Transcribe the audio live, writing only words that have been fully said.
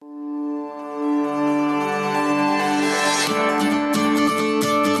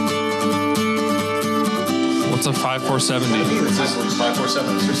5470. This is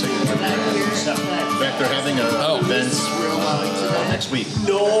 547. It's your signature. In fact, they're having an event next week.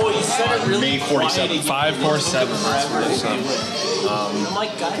 No, he said it really May 47. 547. I'm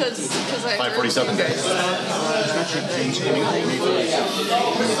like, because 547 days.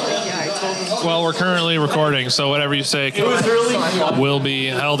 Well, we're currently recording, so whatever you say will be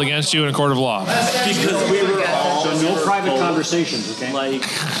held against you in a court of law. because we were all So no private conversations, okay? like,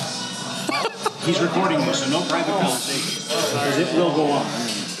 He's recording this, so no private conversations. Because it will go on.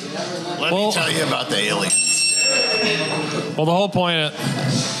 Let me tell you about the aliens. Well, the whole point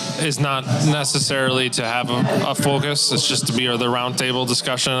is not necessarily to have a focus. It's just to be the roundtable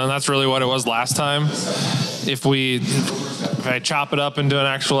discussion, and that's really what it was last time. If I chop it up into an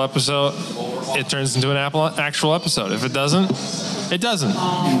actual episode, it turns into an actual episode. If it doesn't, it doesn't.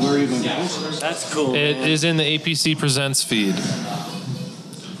 And where are you going to post? that's cool. It man. is in the APC Presents feed,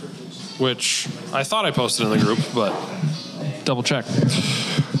 which I thought I posted in the group, but double check.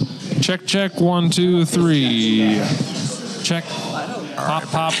 Check, 1, 2, 3. Check. Pop,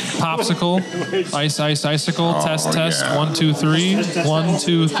 popsicle. Ice, icicle. Test. 1, 2, 3. 1,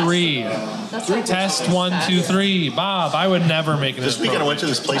 2, 3. Test 1, 2, 3. Bob, I would never make it. This weekend I went to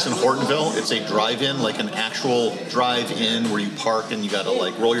this place in Hortonville. It's a drive-in, like an actual drive-in where you park and you got to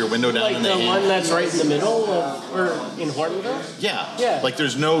like roll your window down Like and the they one that's right in the middle of, or in Hortonville? Yeah. Like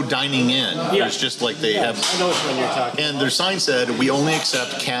there's no dining in. There's just like they have. I know which one you're talking And their sign said, "We only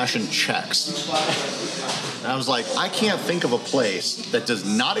accept cash and checks." And I was like, I can't think of a place that does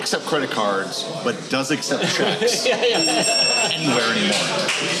not accept credit cards but does accept checks anywhere anymore.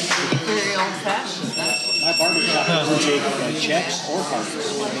 Very old-fashioned. My barbershop doesn't take checks or cards.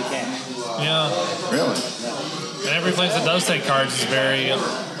 They cash. Yeah. Really? And every place that does take cards is very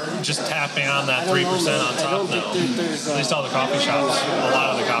just tapping on that 3% on top now. At least all the coffee shops. A lot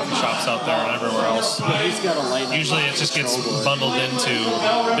of the coffee shops out there and everywhere else. He's got a light. Usually it just gets bundled into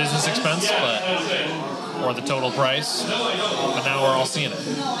business expense, or the total price. But now we're all seeing it.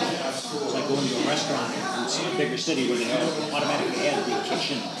 It's like going to a restaurant in a bigger city where they have automatically add the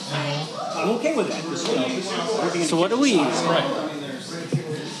kitchen. I'm okay with that. Because, working in So what do we eat? Right.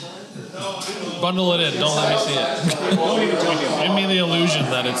 Bundle it in. Don't let me see it. Give me the illusion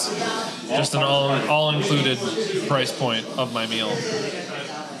that it's just an all-included price point of my meal.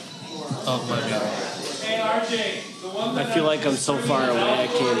 I feel like I'm so far away I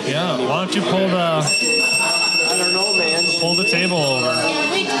can't hear. Yeah. Why don't you pull I don't know, man. the table over? I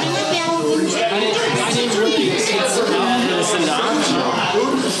didn't really consider this an option.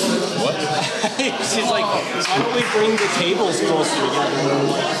 What? She's like, why don't we bring the tables closer together? And I'm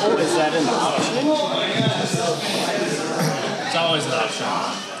like, oh, is that an option? It's always an option.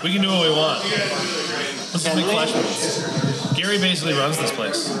 We can do what we want. Let's just make flash movies. Gary basically runs this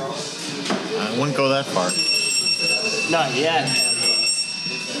place. I wouldn't go that far. Not yet.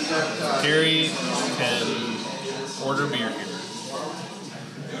 Gary can order beer here.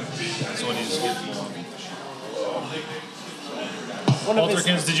 That's what he's getting for.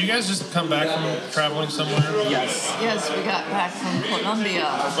 Walterkins, did you guys just come back from traveling somewhere? Yes. Yes, we got back from Colombia.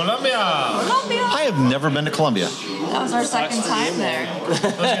 Colombia! I have never been to Colombia. That was our second time there. I was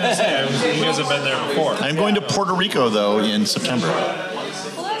going to say, you guys have been there before. I'm going to Puerto Rico, though, in September.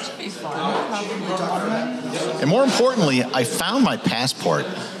 Well, that should be fun. Probably. And more importantly, I found my passport.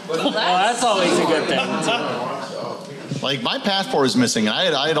 Well, that's always a good thing. Like, my passport was missing, and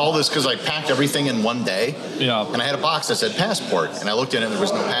I had all this because I packed everything in one day. Yeah. And I had a box that said passport, and I looked in it and there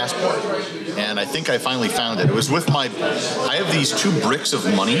was no passport. And I think I finally found it. It was with I have these 2 bricks of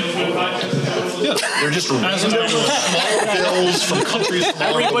money. Yeah. They're just random small bills from countries all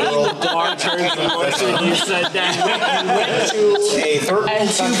over the Everybody in world. the bar turns and looks and you said that. You went to a third And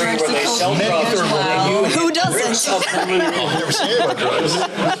 2 bricks of cocaine as well. Who doesn't? I'll never say it about drugs.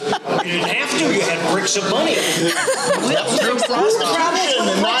 You didn't have to. You had bricks of money. That was your prescription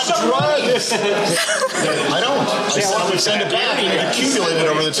and not drugs. I don't. I would send it back and it accumulated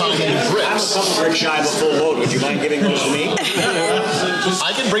over the time in I'm a bricks. couple bricks shy of a full load. Would you mind giving those to me?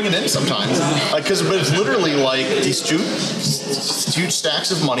 I can bring it in sometimes. But it's literally like these huge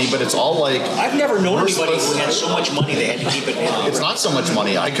stacks of money, but it's all like... I've never known anybody who had so much money they had to keep it in. It's not so much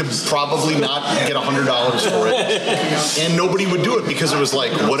money. I could probably not get $100 for it. And nobody would do it because it was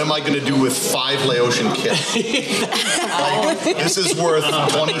like, what am I going to do with 5 Laotian kids? Like, this is worth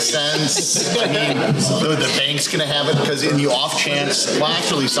 20 cents. I mean, the bank's going to have it because in the off chance, well,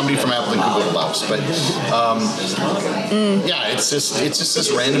 actually, somebody from Appleton could go to Laos. But yeah, it's just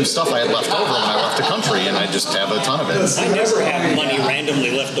this random stuff I had left over when I left the country, and I just have a ton of it. I never have money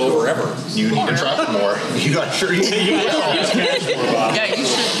randomly left over ever. You need to travel more. You got sure you will. Yeah, you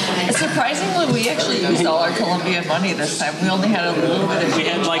should. Surprisingly, we actually used all our Colombian money this time. We only had a little bit of. We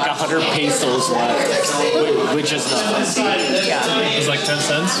had like 100 pesos left, which is nothing. Yeah. It was like 10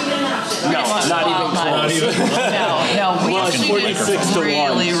 cents. No, not even close. No. We Well, it's actually did 46 to 1,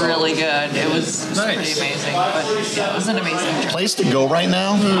 really, so. really good. It was Nice. pretty amazing. But yeah, it was an amazing trip. Place to go right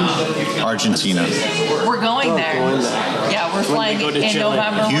now? Argentina. We're going there. Yeah, we're flying go to in Chile.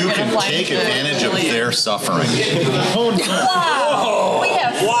 November. You we're can gonna fly take to advantage of Chile. their suffering. Wow. We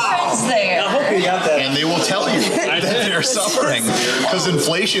have friends there. I hope you got that. And they will tell you that they're suffering because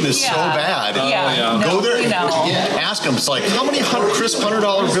inflation is so bad. Yeah. Go No, there, we know. ask them. It's like, how many crisp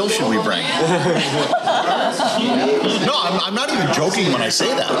 $100 bills should we bring? No, I'm not even joking when I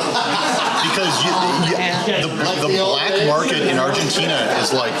say that because the black market in Argentina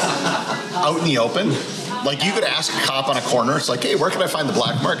is like out in the open. Like you could ask a cop on a corner. It's like, hey, where can I find the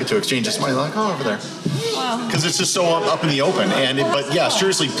black market to exchange this money? They're like, oh, over there. Because it's just so up in the open. But yeah,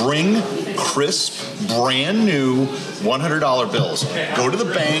 seriously, bring crisp, brand new $100 bills. Go to the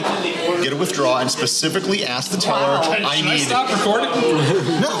bank, get a withdrawal, and specifically ask the teller, I need. Stop recording.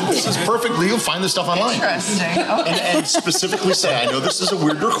 No, this is perfect legal. Find this stuff online. Interesting. Okay. And specifically say, I know this is a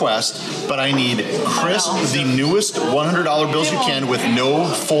weird request, but I need crisp, the newest $100 bills you can with no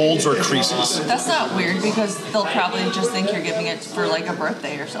folds or creases. That's not weird because they'll probably just think you're giving it for like a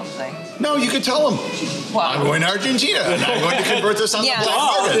birthday or something. No, you could tell them, Wow. I'm going to Argentina, and I'm going to convert this on the black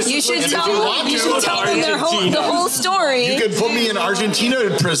market. You should And if tell you them. want You to, should tell them the whole story. You could put me in Argentina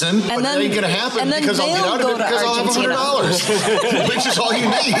in prison, but that ain't going to happen because I'll get out of it because I'll have $100, which is all you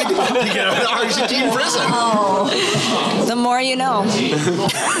need to get out of Argentine prison. Oh, the more you know.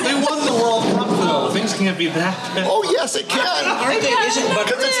 They won the World Cup, though. Things can't be that bad. Oh, yes, it can.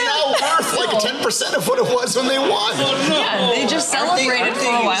 Because it's now worth like 10% of what it was when they won. Yeah, they just celebrated for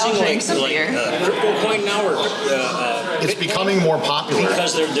a while, drank some beer. Crypto coin now or It's becoming more popular.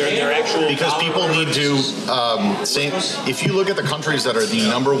 because they're actual. Because people need to say, if you look at the countries that are the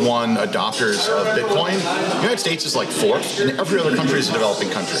number one adopters of Bitcoin, the United States is like fourth, and every other country is a developing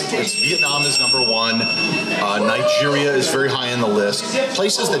country. Vietnam is number one. Nigeria is very high on the list.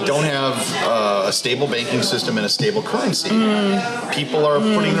 Places that don't have a stable banking system and a stable currency, people are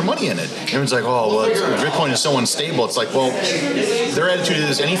putting their money in it. Everyone's like, oh, well, Bitcoin is so unstable. It's like, well, their attitude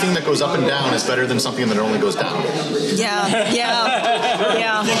is anything that goes up and down is better than something that only goes down. Yeah.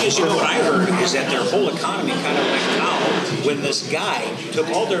 The thing is, you know what I heard is that their whole economy kind of went down when this guy took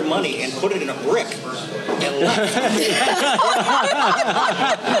all their money and put it in a brick and left.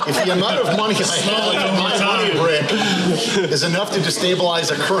 If the amount of money I have in my money brick is enough to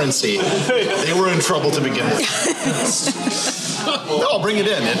destabilize a currency, they were in trouble to begin with. No, I'll bring it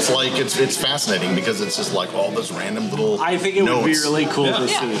in. It's like it's fascinating because it's just like all those random little. I think it would be notes. really cool to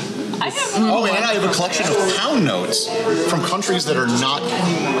see. I have Oh, and I have a collection of pound notes from countries that are not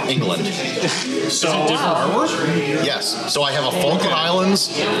England. So Different artwork? yes, so I have a Falkland Islands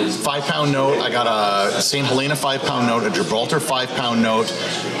 £5 note. I got a St. Helena £5 note, a Gibraltar £5 note.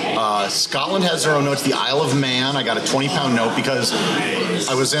 Scotland has their own notes. The Isle of Man, I got a £20 note because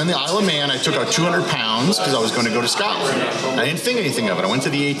I was in the Isle of Man. I took out £200 because I was going to go to Scotland. I didn't think anything of it. I went to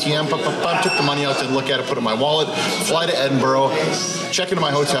the ATM, took the money out, didn't look at it, put it in my wallet, fly to Edinburgh, check into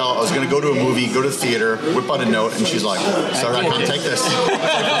my hotel. I was going to go to a movie, go to the theater, whip out a note, and she's like, sorry, I can't take this. I was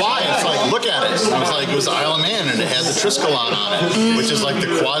like, why? It's like, look at it. I was like, it was the Isle of Man, and it had the Triskelon on it, which is like the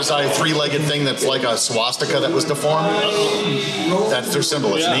quasi three-legged thing that's like a swastika that was deformed. That's their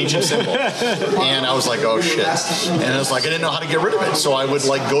symbol. It's an ancient symbol. And I was like, oh shit. And I was like, I didn't know how to get rid of it. So I would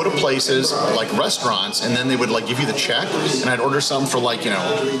like go to places like restaurants, and then they would like give you the check, and I'd order something for like,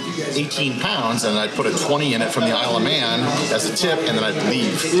 18 pounds, and I'd put a 20 in it from the Isle of Man as a tip, and then I'd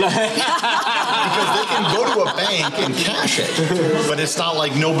leave. Because they can go to a bank and cash it, but it's not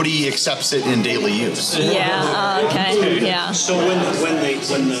like nobody accepts it in daily use. Yeah. Okay. Yeah. So when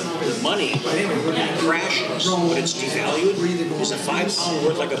the money crashes, when it's devalued, is a £5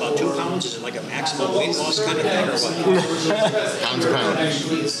 worth like about £2? Is it like a maximum weight loss kind of thing or what? Pounds a pound.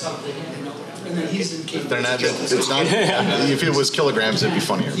 They're not. It's not. If it was kilograms, it'd be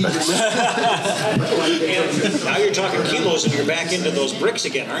funnier. But Now you're talking kilos and you're back into those bricks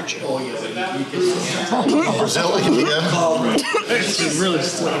again, aren't you? Brazil, India. It's really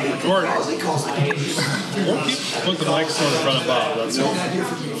slow recording. Put the microphone in front of Bob. That's all.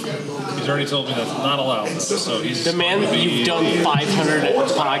 He's already told me that's not allowed. So he's The man, going to be- you've done 500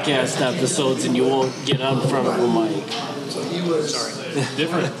 podcast episodes and you won't get on front of a mic.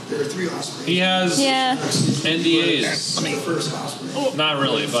 different. He has NDAs. Not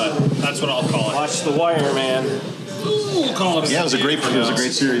really, but that's what I'll call it. Watch The Wire, man. We'll call it. Yeah, it was a great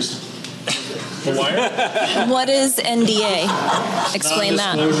series. The Wire? What is NDA? Explain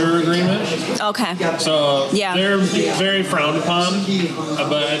that. Non-disclosure agreement. Okay. So Yeah. they're very frowned upon,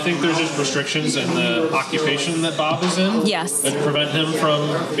 but I think there's just restrictions in the occupation that Bob is in. Yes. That prevent him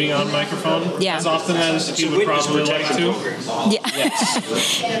from being on microphone Yeah. as often as he would probably like to. Yeah.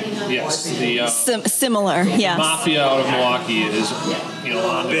 Yes. The Similar. Yes. Mafia out of Milwaukee is,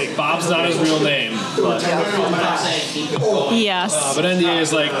 on it. Bob's not his real name, but Yes. but NDA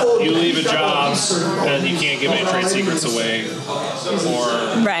is like you leave a job and you can't give any trade secrets away, or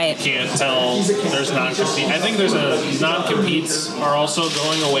Right. you can't tell. There's non-compete. I think there's a non-competes are also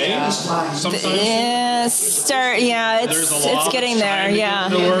going away sometimes. Yeah, There's a law it's getting there. trying to Yeah.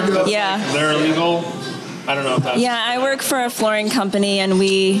 get it to work that's- Yeah. They're illegal. I don't know if that's Yeah, I work for a flooring company, and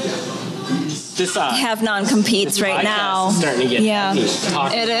we have non-competes right now. It's starting to get Yeah,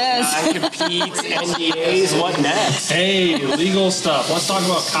 talking it is. non-competes, NDAs, what next? Hey, legal stuff. Let's talk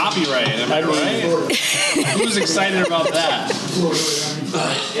about copyright. Am I right? Who's excited about that?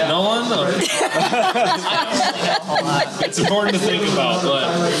 No one? No. It's important to think about, but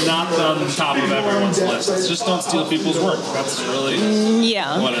not on the top of everyone's list. Just don't steal people's work. That's really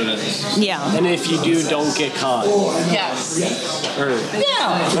Yeah. what it is. Yeah. And if you do, don't get caught. Yes. Or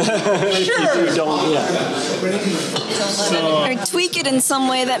Yeah. if you don't, So, Or tweak it in some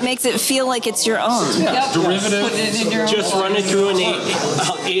way that makes it feel like it's your own. Yep. derivative. Put it in your just run it through an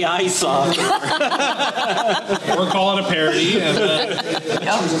AI software. Or call it a parody, and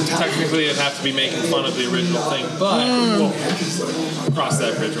Yep. technically it'd have to be making fun of the original thing, but we'll cross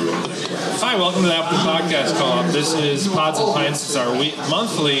that bridge when we get there. Hi, welcome to the Apple Podcast Call-Up. This is Pods and Pints. It's our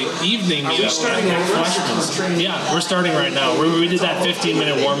monthly evening meetup. Yeah, we're starting right now. We did that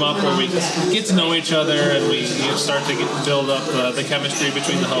 15-minute warm-up where we get to know each other and we start to build up the chemistry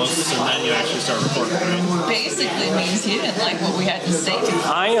between the hosts, and then you actually start recording, right? Basically means he didn't like what we had to say.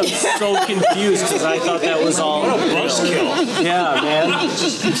 I am so confused because I thought that was all. Yeah, man.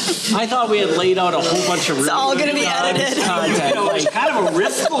 I thought we had laid out a whole bunch of. It's all gonna be edited. Content. It's kind of a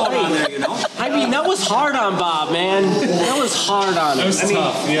risk going on there, I mean, that was hard on Bob, man. That was hard on That him. was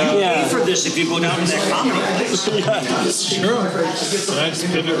tough, yeah. Yeah. for this if you go down to that comedy place. It's true. And I just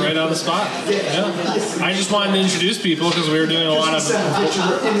pivot right on the spot. Yeah. I just wanted to introduce people because we were doing a lot of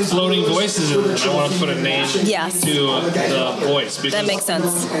floating voices, and I want to put a name Yes. to the voice. That Because makes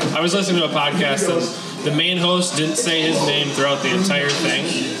sense. I was listening to a podcast, and the main host didn't say his name throughout the entire thing,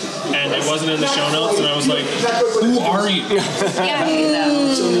 and it wasn't in the show notes, and I was like, who are you? Yeah, I hate that.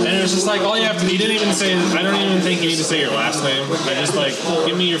 And it was just like, all you have to, you didn't even say, I don't even think you need to say your last name. I just like,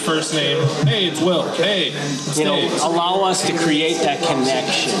 give me your first name. Hey, it's Will. Hey, it's Dave. Allow us to create that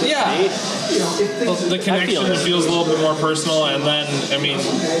connection. Yeah. Right? The connection it. feels a little bit more personal, and then I mean,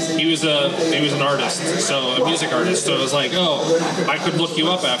 he was an artist, so a music artist. So it was like, oh, I could look you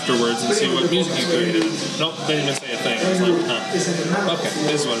up afterwards and see what music you created. Nope, they didn't even say a thing. I was like, huh. Okay,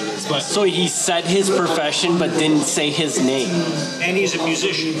 this is what it is. But So he said his profession but didn't say his name. And he's a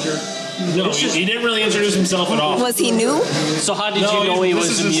musician. no, he didn't really introduce himself at all. Was he new? So how did No, you know he this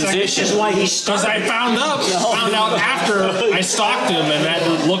was is a the second- musician? This is why he Because started. I found out after I stalked him and had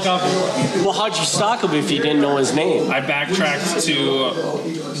to look up. Well, how'd you stalk him if you didn't know his name? I backtracked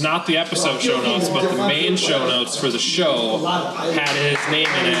to not the episode show notes, but the main show notes for the show had his name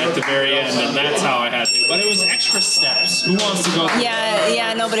in it at the very end, and that's how I had to. But it was extra steps. Who wants to go through?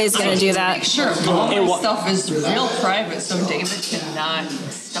 Yeah, nobody's gonna do Make that. sure all And my what- stuff is real private, so David cannot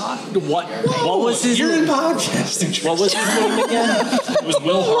stalk. What was his name? podcasting. What was his name again? It was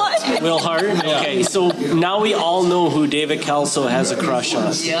Will Hart. What? Will Hart? Okay, so now we all know who David Kelso has a crush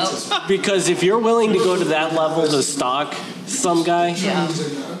on. Yep. Because if you're willing to go to that level to stalk some guy, Yeah.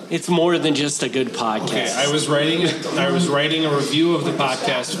 it's more than just a good podcast. Okay, I was writing a review of the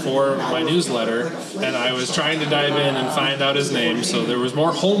podcast for my newsletter, and I was trying to dive in and find out his name, so there was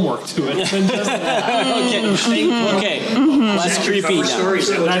more homework to it than just that. Okay, less creepy now. Stories.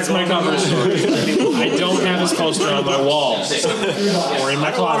 That's my cover story. I don't have his poster on my wall or in my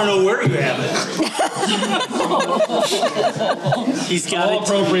I don't closet. know where you have it. He's got All it.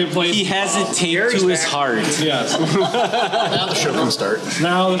 appropriate places. He has it taped to his heart. Yes. Now the show can start.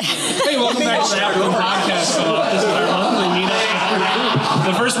 Now, hey, welcome back to the Apple Podcast. This is our monthly meetup.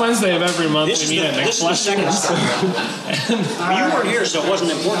 The first Wednesday of every month, This is we meet at the second McFlesh. time. You weren't here, so it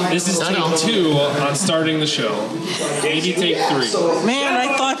wasn't important. This is take 2 on starting the show. Maybe take 3. Man,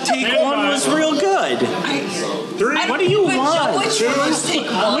 I thought take one was real good. What do you want?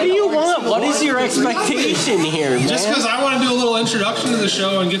 What do you want? What is your expectation here, man? Just because I want to do a little introduction to the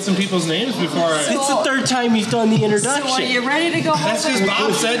show and get some people's names before I. It's the third time you've done the So are introduction. you ready to go home? That's because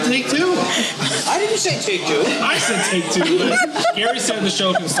Bob said said take two. I didn't say take two. I said take two, but Gary said the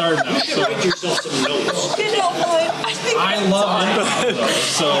show can start now. So Write yourself some notes. You know what? I think I love improv, though.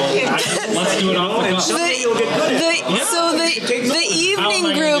 So let's do it off the cuff. Someday you'll get good at it. So the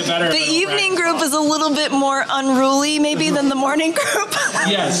evening group is a little bit more unruly maybe than the morning group.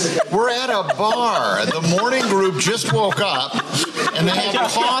 Yes. We're at a bar. The morning group just woke up and they had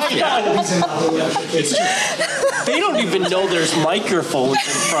coffee. It's true. They don't even know there's microphones in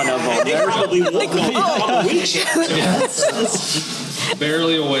front of them. They probably woke up a couple weeks ago.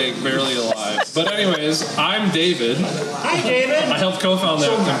 Barely awake, barely alive. But anyways, I'm David. Hi, David. I helped co-found the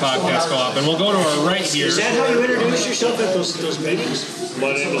Podcast Co-op, and we'll go to our right here. Is that how you introduce yourself at those meetings?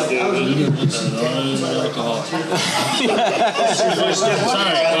 My name is David. I'm an alcoholic.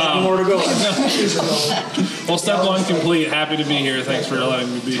 Sorry, more to go. Well, step one complete. Happy to be here. Thanks for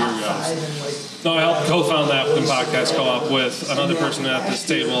letting me be here, guys. No, I helped co-found that Podcast Co-op with another person at this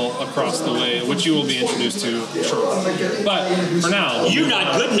table across the way, which you will be introduced to shortly. But for now, You're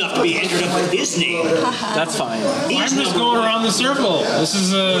not good enough to be entered up with his name. That's fine. I'm just going around the circle. This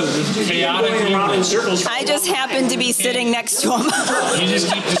is a chaotic Going around in evening. circles. I just happen to be sitting next to him. You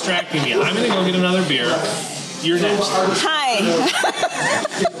just keep distracting me. I'm going to go get another beer. You're next. Hi.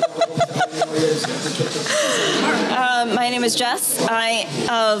 My name is Jess. I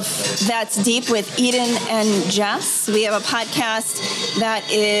of That's Deep with Eden and Jess. We have a podcast that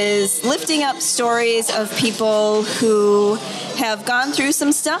is lifting up stories of people who have gone through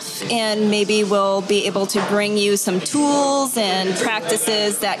some stuff, and maybe we'll be able to bring you some tools and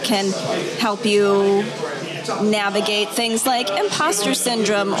practices that can help you navigate things like imposter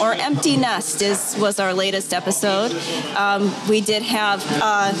syndrome or empty nest was our latest episode. We did have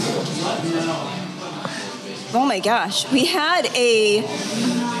oh my gosh, we had a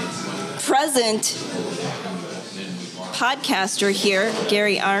present podcaster here,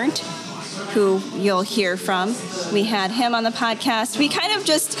 Gary Arndt, who you'll hear from. We had him on the podcast. We kind of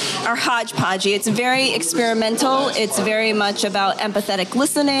just are hodgepodgey. It's very experimental. It's very much about empathetic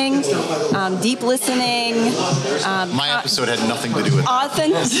listening, deep listening. My episode had nothing to do with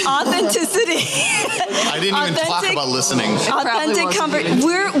that. Authenticity. I didn't even talk about listening.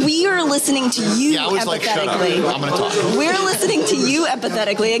 We are listening to you Yeah, I was like, shut up. empathetically. I'm going to talk. We're listening to you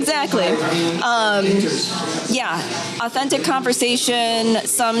empathetically, exactly. Yeah, authentic conversation,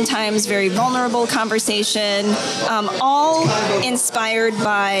 sometimes very vulnerable conversation, all inspired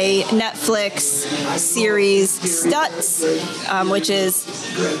by Netflix series Stutz, which is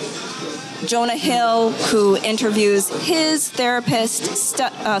Jonah Hill, who interviews his therapist,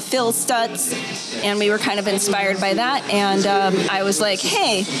 Phil Stutz, and we were kind of inspired by that. And I was like,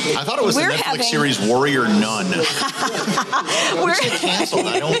 hey, I thought it was the Netflix series Warrior Nun. We're Canceled.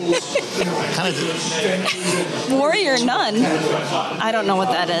 I don't kind of. Warrior Nun. I don't know what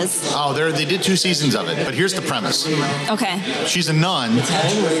that is. Oh, they did 2 seasons of it, but here's the premise. Okay. She's a nun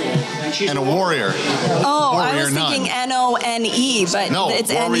and a warrior. Oh, Warrior I was thinking nun. None, but No,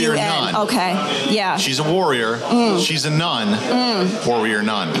 it's warrior Nun. nun. Okay, yeah. She's a warrior. She's a nun. Warrior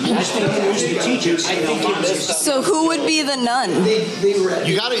nun. So who would be the nun?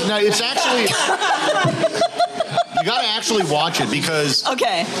 You got to. No, it's actually. You got to actually watch it because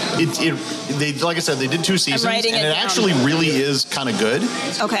Okay. They like I said, they did 2 seasons, and writing it it down. actually really is kind of good.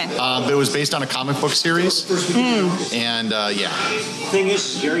 Okay. But it was based on a comic book series, and yeah. Thing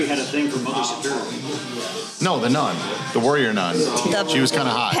is, Gary had a thing for Mother Superior. No, the nun, the warrior nun. The She was kind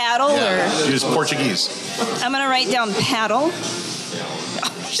of hot. paddle, Yeah. or- She was Portuguese. I'm gonna write down paddle.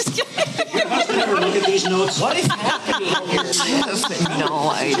 Just kidding. Ever look at these notes? What is happening here? I have no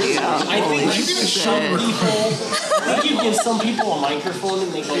idea. I think you give some people a microphone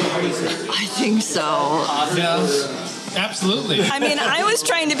and they go crazy. I think so. Yeah, absolutely. I mean, I was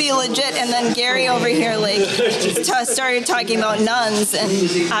trying to be legit, and then Gary over here started talking about nuns, and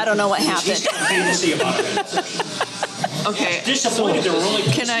I don't know what happened. Fantasy about it. Okay. Disappointed there were only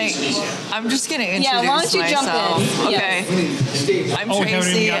Can I'm just going to introduce Yeah, why don't you jump myself. in? Okay. I'm Oh, we haven't even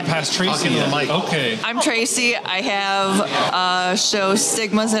Tracy. gotten past Tracy Talking to yet. the mic. Okay. I'm Tracy. I have a show,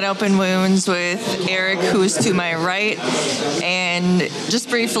 Stigmas and Open Wounds, with Eric, who's to my right. And just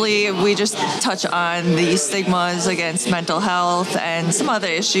briefly, we just touch on the stigmas against mental health and some other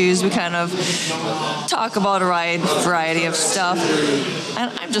issues. We kind of talk about a wide variety of stuff. And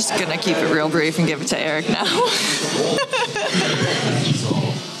I'm just going to keep it real brief and give it to Eric now.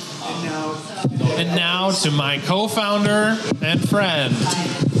 And now to my co-founder and friend.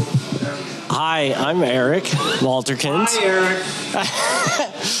 Hi, I'm Eric Walterkins. Hi,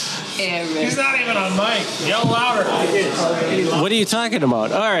 Eric. He's not even on mic. Yell louder. What are you talking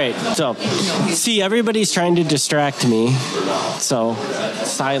about? All right, so see, everybody's trying to distract me, so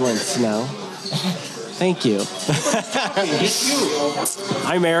silence now. Thank you.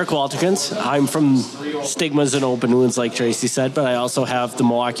 I'm Eric Walterkins. I'm from Stigmas and Open Wounds, like Tracy said, but I also have the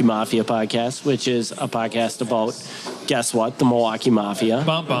Milwaukee Mafia podcast, which is a podcast about, guess what, the Milwaukee Mafia,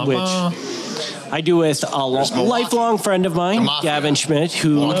 which I do with a lifelong friend of mine, Gavin Schmidt,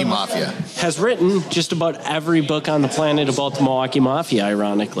 who Milwaukee Mafia has written just about every book on the planet about the Milwaukee Mafia,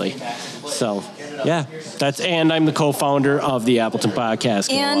 ironically. So, yeah, and I'm the co-founder of the Appleton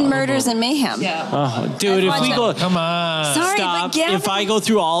Podcast. And Murders and Mayhem. Oh, dude, if we go, come on, Sorry, stop. but Gavin, If I go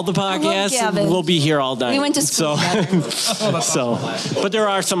through all the podcasts, we'll be here all night. We went to school So, but there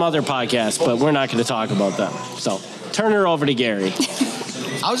are some other podcasts, but we're not going to talk about them. So, turn her over to Gary.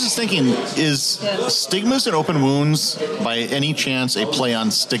 I was just thinking, is Stigmas and Open Wounds by any chance a play on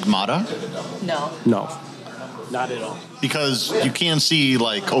stigmata? No. No, not at all. Because you can see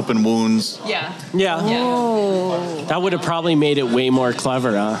like open wounds. Yeah. Yeah. Oh. That would have probably made it way more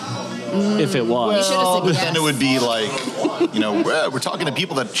clever, huh? If it was. Well, but then it would be like, we're talking to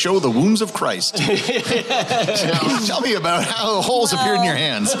people that show the wounds of Christ. Tell me about how holes appeared in your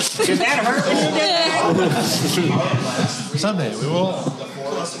hands. Did that hurt when you did that? Someday we will.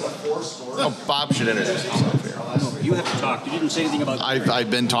 Oh, Bob should introduce himself here. You have to talk. You didn't say anything about. I've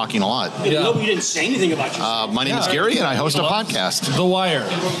been talking a lot. No, you didn't say anything about yourself. My name is Gary, and I host a podcast. The Wire.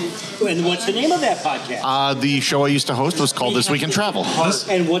 And what's the name of that podcast? The show I used to host was called This Week in Travel.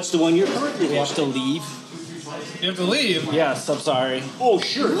 And what's the one you're currently You have to hosting? leave. You have to leave. Yes, I'm sorry. Oh,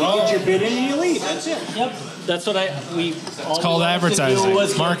 sure. You get your bid in and you leave. That's it. Yep, that's what it's called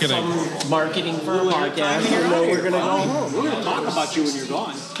advertising, marketing. Marketing for a podcast. And then we're gonna go home. We're going to talk about you when you're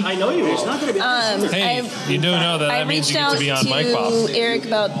gone. I know you. It's not going to be. Hey, you do know that I means reached you get out to be on mic, Bob. to Eric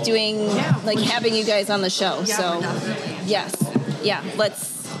about doing, having you guys on the show. So, yes. Yeah, let's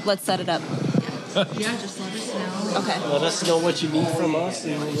set it up. Yeah, just let us know. Okay. Let us know what you need from us,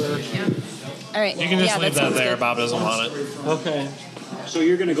 and we're All right. You can just leave that sounds there. good. Bob doesn't want it. okay. So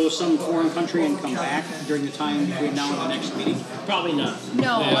you're going to go some foreign country and come back during the time between now and the next meeting? Probably not.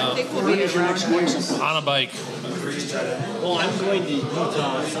 No, I think we'll When be is your next going sometime? On a bike. Well, I'm going to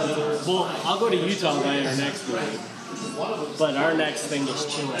Utah. Well, I'll go to Utah by our next meeting. But our next thing is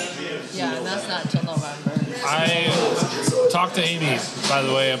Chile. Yeah, and that's not till November. I talked to Amy, by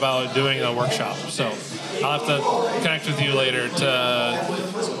the way, about doing a workshop. So I'll have to connect with you later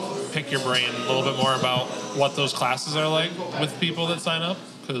to pick your brain a little bit more about what those classes are like with people that sign up,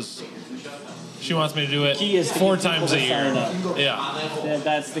 because she wants me to do it Key is to 4 get people times a to year. sign up. Yeah.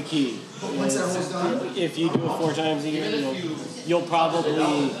 That's the key. If you do it 4 times a year, you'll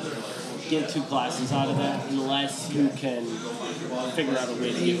probably get 2 classes out of that unless you can figure out a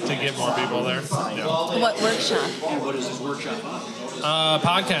way to get more people there. Yeah. What workshop? And what is this workshop?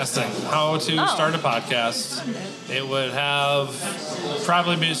 Podcasting, how to start a podcast. It would have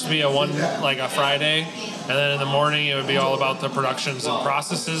probably used to be a Friday, and then in the morning it would be all about the productions and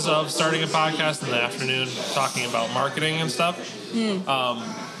processes of starting a podcast. In the afternoon, talking about marketing and stuff.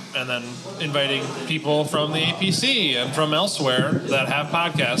 And then inviting people from the APC and from elsewhere that have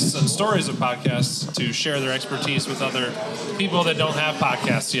podcasts and stories of podcasts to share their expertise with other people that don't have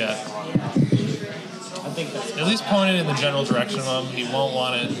podcasts yet. I think that's at least pointed in the general direction of them. He won't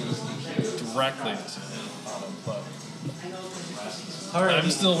want it directly. All right. I'm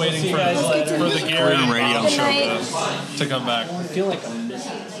still waiting for the Gary Radio show to come back. I feel like I'm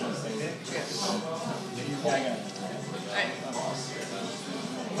missing something. Yeah, I got it.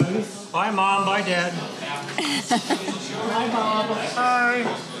 Bye, Mom. Bye, Dad. Hi, Bob. Hi.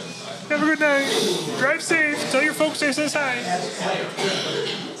 Have a good night. Drive safe. Tell your folks they says hi.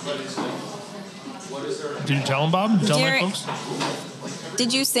 Did you tell them, Bob? Tell my folks?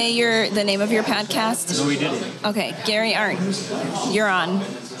 Did you say the name of your podcast? No, we didn't. Okay, Gary Arndt, you're on.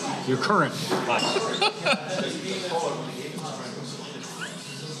 Your current.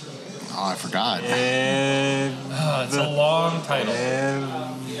 Oh, I forgot. It's a long title.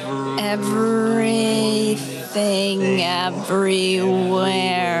 Everything, everywhere.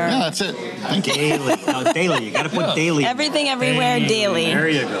 Yeah, that's it. Thank you. Daily. No, daily. You got to put daily. Everything, everywhere, daily. There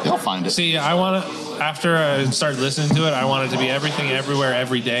you go. You'll find it. See, I want to, after I started listening to it, I wanted to be everything, everywhere,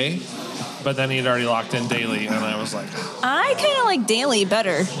 every day. But then he'd already locked in daily, and I was like, I kind of like daily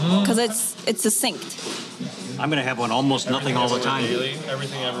better because it's succinct. I'm going to have one almost nothing all the time. daily,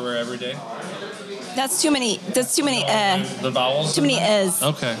 everything, everywhere, every day. That's too many. The vowels? Too many is.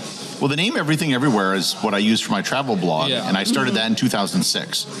 Okay. Well, the name Everything Everywhere is what I use for my travel blog, Yeah. and I started that in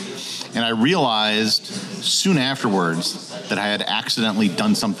 2006. And I realized soon afterwards that I had accidentally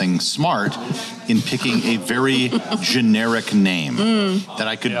done something smart in picking a very generic name that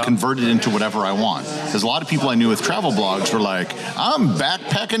I could convert it into whatever I want. Because a lot of people I knew with travel blogs were like, I'm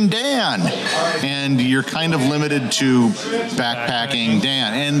Backpacking Dan. And you're kind of limited to Backpacking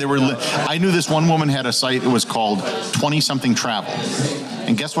Dan. And there were, I knew this one woman had a site that was called 20-something travel.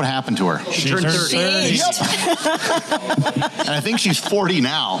 And guess what happened to her? She turned 30. And I think she's 40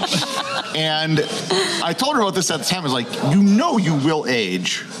 now. And I told her about this at the time. I was like, you will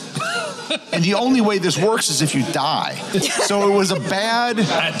age. And the only way this works is if you die. So it was a bad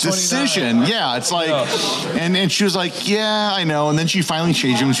decision. Yeah, it's like, and she was like, yeah, I know. And then she finally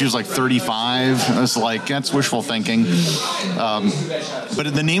changed it when she was like 35. I was like, that's wishful thinking.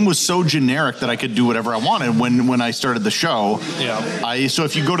 But the name was so generic that I could do whatever I wanted when I started the show. Yeah. So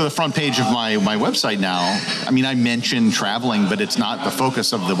if you go to the front page of my website now, I mean, I mention traveling, but it's not the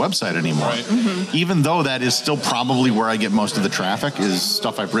focus of the website anymore. Right. Mm-hmm. Even though that is still probably where I get most of the traffic is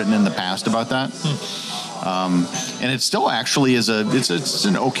stuff I've written in the past about that. And it still actually is it's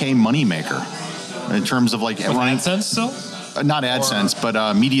an okay moneymaker in terms of like running AdSense still? Not AdSense, but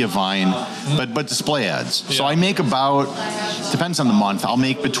Mediavine, but display ads. Yeah. So I make about, depends on the month, I'll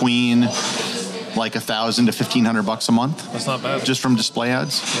make between like $1,000 to $1,500 a month. That's not bad. Just from display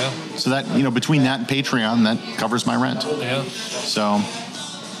ads. Yeah. So that, between that and Patreon, that covers my rent. Yeah. So.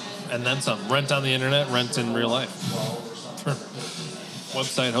 And then some. Rent on the internet, rent in real life. Sure.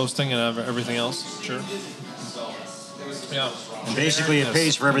 Website hosting and everything else. Sure. Yeah. And basically, it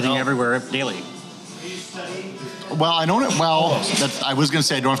pays for everything everywhere daily. Well, I don't. Well, I was going to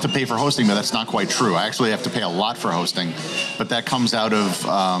say I don't have to pay for hosting, but that's not quite true. I actually have to pay a lot for hosting, but that comes out of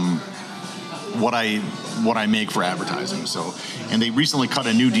what I make for advertising. So, and they recently cut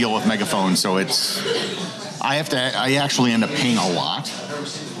a new deal with Megaphone, so I actually end up paying a lot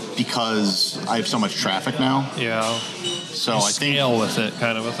because I have so much traffic now. Yeah. So you I think scale with it,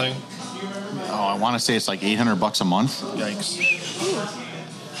 kind of a thing. Oh, I want to say it's like $800 a month. Yikes.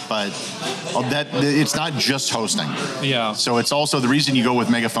 But it's not just hosting. Yeah. So it's also the reason you go with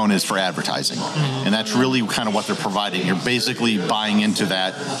Megaphone is for advertising, and that's really kind of what they're providing. You're basically buying into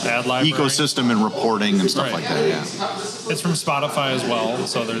that ad library ecosystem and reporting and stuff like that. Yeah. It's from Spotify as well,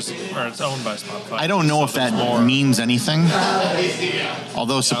 so it's owned by Spotify. I don't know if that means anything.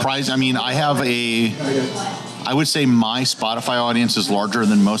 Although surprising, I mean, I would say my Spotify audience is larger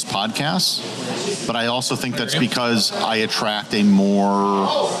than most podcasts, but I also think that's because I attract a more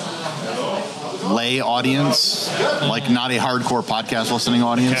lay audience, like not a hardcore podcast listening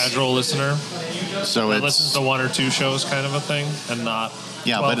audience. Casual listener. So it listens to one or two shows kind of a thing, and not.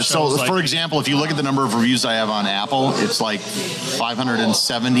 Yeah, but for example, if you look at the number of reviews I have on Apple, it's like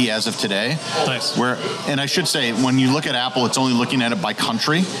 570 as of today. Nice. And I should say, when you look at Apple, it's only looking at it by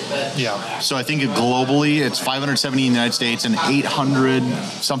country. Yeah. So I think globally, it's 570 in the United States and 800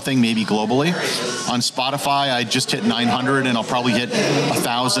 something maybe globally. On Spotify, I just hit 900, and I'll probably hit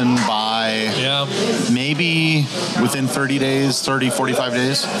 1,000 by maybe within 30 days, 45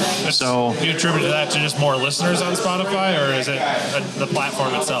 days. So do you attribute that to just more listeners on Spotify, or is it the platform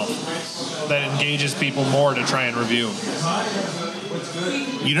itself that engages people more to try and review?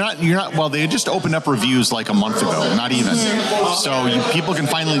 You're not. Well, they just opened up reviews like a month ago, not even. So people can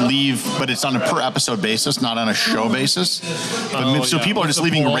finally leave, but it's on a per episode basis, not on a show basis. So people are just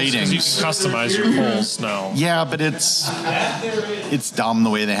leaving ratings. You can customize your polls now. Yeah, but it's dumb the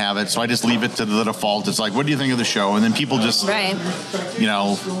way they have it. So I just leave it to the default. It's like, what do you think of the show? And then people just, throw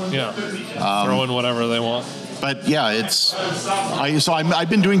in whatever they want. But yeah, I've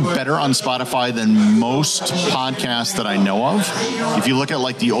been doing better on Spotify than most podcasts that I know of. If you look at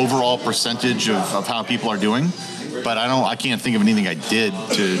like the overall percentage of how people are doing, but I can't think of anything I did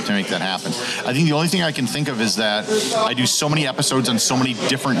to make that happen. I think the only thing I can think of is that I do so many episodes on so many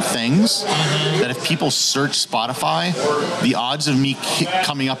different things that if people search Spotify, the odds of me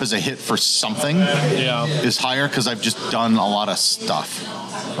coming up as a hit for something is higher because I've just done a lot of stuff.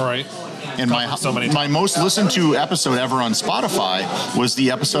 All right. And my most listened to episode ever on Spotify was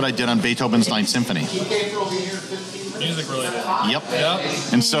the episode I did on Beethoven's Ninth Symphony. Music related. Yep.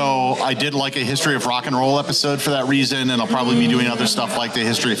 And so I did like a history of rock and roll episode for that reason, and I'll probably be doing other stuff like the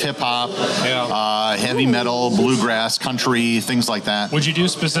history of hip hop, heavy metal, bluegrass, country, things like that. Would you do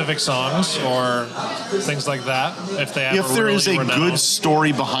specific songs or things like that if they have if there is a good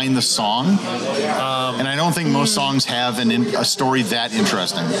story behind the song? And I don't think most songs have a story that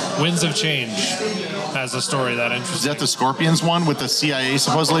interesting. Winds of Change has a story that Is interesting. that the Scorpions one with the CIA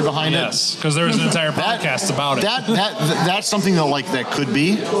supposedly behind it? Yes, because there was an entire podcast about it. That's something that could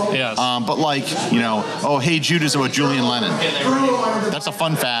be. Yes. But Hey Jude is about Julian Lennon. That's a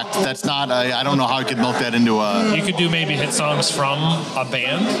fun fact. That's not. I don't know how I could milk that into a. You could do maybe hit songs from a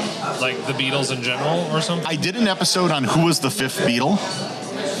band, like the Beatles in general, or something. I did an episode on who was the fifth Beatle.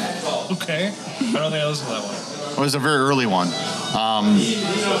 Okay, I don't think I listened to that one. It was a very early one.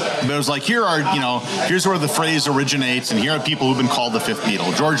 But it was like, here's where the phrase originates, and here are people who've been called the fifth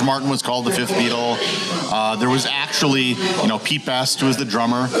Beatle. George Martin was called the fifth Beatle. There was actually, Pete Best, who was the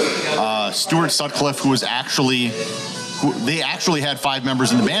drummer. Stuart Sutcliffe, who was they actually had 5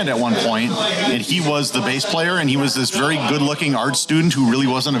 members in the band at one point, and he was the bass player, and he was this very good-looking art student who really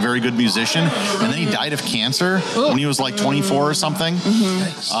wasn't a very good musician, and then he died of cancer when he was like 24 or something.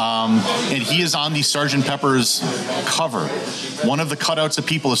 And he is on the Sgt. Pepper's cover. One of the cutouts of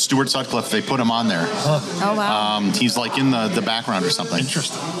people is Stuart Sutcliffe. They put him on there. Oh, wow. He's like in the background or something.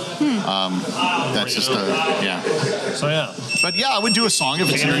 Interesting. That's just So yeah. But yeah, I would do a song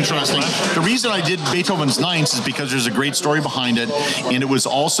if it's interesting. The reason I did Beethoven's Ninths is because there's a great story behind it, and it was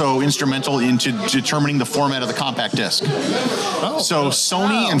also instrumental into determining the format of the compact disc. So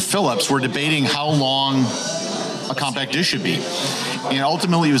Sony and Philips were debating how long a compact disc should be. And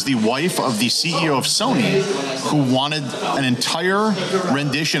ultimately, it was the wife of the CEO of Sony who wanted an entire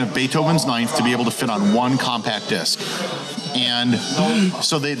rendition of Beethoven's Ninth to be able to fit on one compact disc. And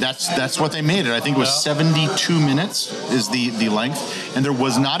so that's what they made it. I think it was 72 minutes is the length. And there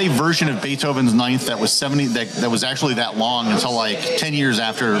was not a version of Beethoven's Ninth that was that was actually that long until like 10 years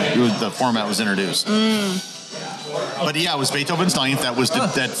after the format was introduced. But yeah, it was Beethoven's Ninth that was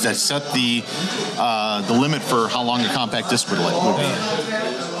that set the limit for how long a compact disc would be.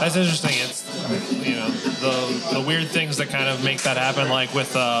 That's interesting. It's the weird things that kind of make that happen, like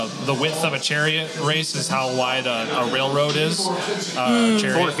with the width of a chariot race is how wide a railroad is.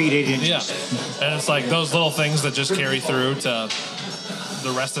 4 feet 8 inches. Yeah, and it's like those little things that just carry through to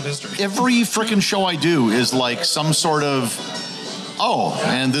the rest of history. Every freaking show I do is like some sort of.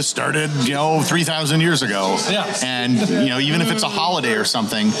 And this started, 3,000 years ago. Yeah. And, even if it's a holiday or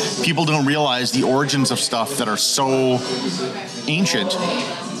something, people don't realize the origins of stuff that are so ancient.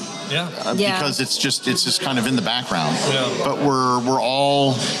 Yeah. Because it's just kind of in the background. Yeah. But we're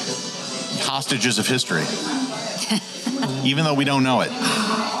all hostages of history. Even though we don't know it.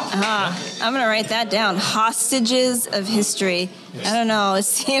 I'm going to write that down. Hostages of history. Yes. I don't know. It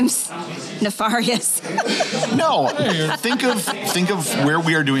seems nefarious. No. Think of where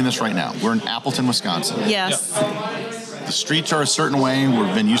we are doing this right now. We're in Appleton, Wisconsin. Yes. Yep. The streets are a certain way.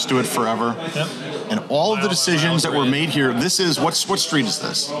 We've been used to it forever. Yep. And all of the decisions that were made here, this is, what street is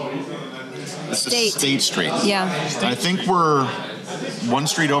this? This is State Street. Yeah. I think we're one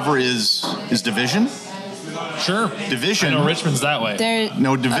street over is Division. Sure. Division. I know Richmond's that way.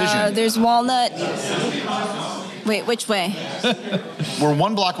 Division. There's Walnut. Wait, which way? We're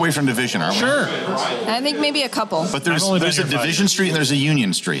 1 block away from Division, aren't we? Sure. I think maybe a couple. But there's a Division Street and there's a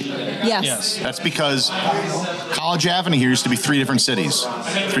Union Street. Yes. That's because College Avenue here used to be 3 different cities,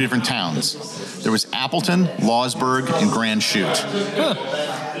 3 different towns. There was Appleton, Lawsburg, and Grand Chute. Huh.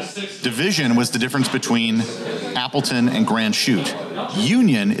 Division was the difference between Appleton and Grand Chute.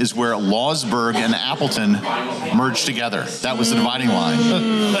 Union is where Lawsburg and Appleton merged together. That was the dividing line.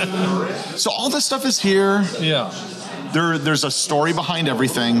 So all this stuff is here. Yeah. There's a story behind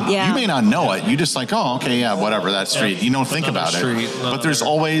everything. Yeah. You may not know it. You just like, whatever, that street. Yeah. You don't think about it. But there's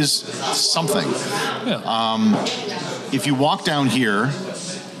always something. Yeah. If you walk down here,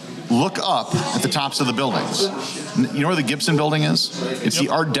 look up at the tops of the buildings. You know where the Gibson building is? It's the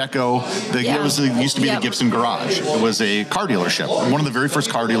Art Deco. It used to be the Gibson Garage. It was a car dealership. One of the very first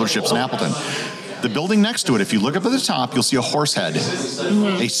car dealerships in Appleton. The building next to it, if you look up at the top, you'll see a horse head.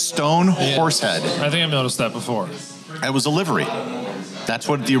 A stone horse head. I think I've noticed that before. It was a livery. That's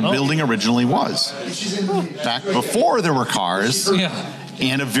what the building originally was. Back before there were cars. Yeah.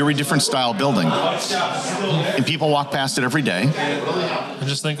 And a very different style building. And people walk past it every day. And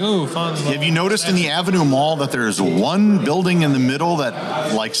just think, ooh, fun. Have you noticed in the Avenue Mall that there's one building in the middle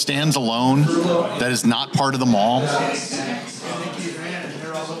that like stands alone that is not part of the mall?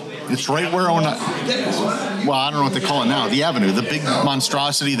 It's right where I don't know what they call it now. The Avenue, the big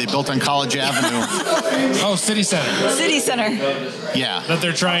monstrosity they built on College Avenue. Oh, City Center. City Center. Yeah. That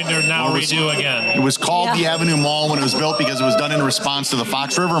they're trying to now redo again. It was called the Avenue Mall when it was built because it was done in response to the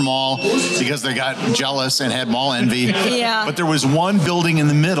Fox River Mall because they got jealous and had mall envy. Yeah. But there was one building in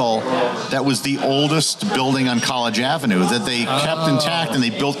the middle that was the oldest building on College Avenue that they kept intact, and they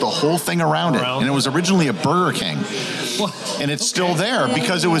built the whole thing around it. And it was originally a Burger King. and it's still there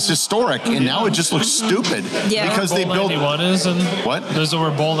because it was historic, and now it just looks stupid because they built. 91 is and what? There's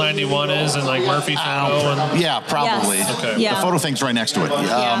where Bowl 91 is and like Murphy photo and yeah, probably. Yes. Okay. Yeah. The photo thing's right next to it.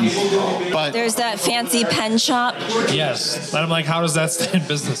 But There's that fancy pen shop. yes, and I'm like, how does that stay in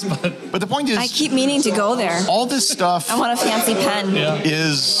business? But the point is, I keep meaning to go there. all this stuff I want a fancy pen.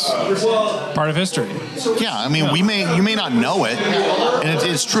 is part of history. yeah. I mean, you may not know it, and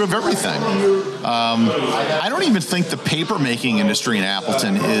it's true of everything. I don't even think the paper making industry in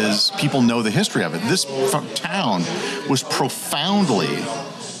Appleton is people know the history of it. This town was profoundly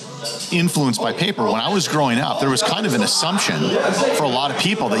influenced by paper. When I was growing up, there was kind of an assumption for a lot of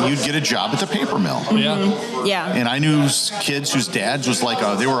people that you'd get a job at the paper mill. Yeah. And I knew kids whose dads was like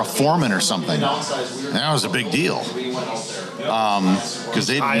they were a foreman or something. And that was a big deal. Because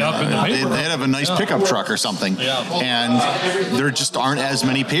they'd have a nice pickup truck or something. And there just aren't as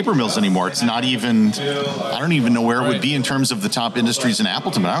many paper mills anymore. It's not even, I don't even know where it would be in terms of the top industries in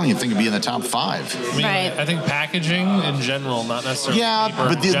Appleton, but I don't even think it'd be in the top 5. I mean, I think packaging in general, not necessarily paper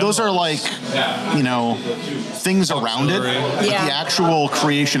but those are like, things around it. But the actual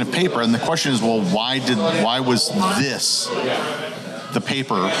creation of paper. And the question is, well, why was this the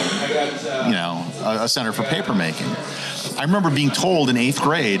paper, a center for paper making? I remember being told in 8th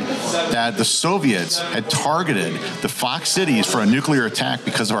grade that the Soviets had targeted the Fox cities for a nuclear attack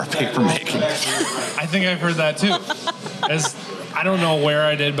because of our paper making. I think I've heard that too. I don't know where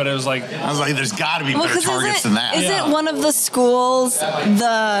I did, but it was like... I was like, there's got to be better targets than that. Isn't one of the schools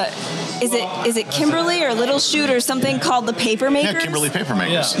is it Kimberly or Little Chute or something called the Paper Makers? Yeah, Kimberly Paper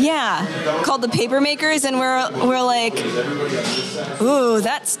Makers. Yeah, called the Paper Makers, and we're like, ooh,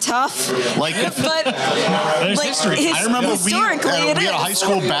 that's tough. Like, but there's history. I remember historically we had a high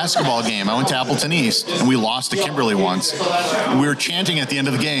school basketball game. I went to Appleton East, and we lost to Kimberly once. And we were chanting at the end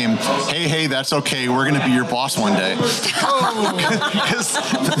of the game, hey, that's okay. We're going to be your boss one day. Because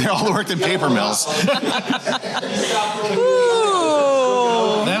they all worked in paper mills.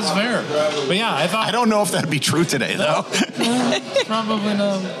 Ooh. That's fair. But yeah, I don't know if that'd be true today, though. Probably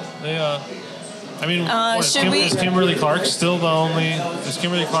not. I mean, is Kimberly Clark still the only? Is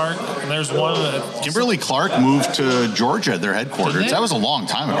Kimberly Clark? And there's one. Kimberly Clark moved to Georgia, their headquarters. That was a long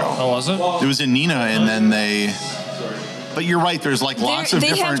time ago. Oh, was it? It was in Neenah, and then they. But you're right. There's like lots of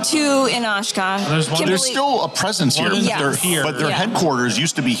different. They have 2 in Oshkosh. There's still a presence here, but their headquarters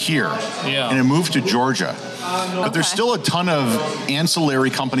used to be here, and it moved to Georgia. But there's still a ton of ancillary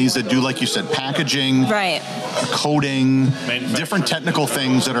companies that do, like you said, packaging, coding, different technical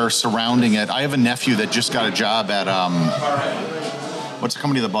things that are surrounding it. I have a nephew that just got a job at what's the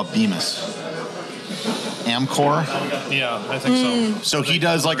company that bought Bemis? Amcor? Yeah, I think so. So he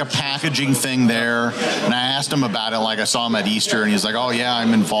does like a packaging thing there, and I asked him about it. Like I saw him at Easter, and he's like, "Oh yeah,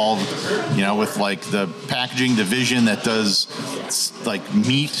 I'm involved, with like the packaging division that does like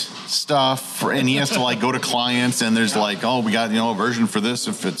meat stuff." And he has to like go to clients, and there's like, "Oh, we got a version for this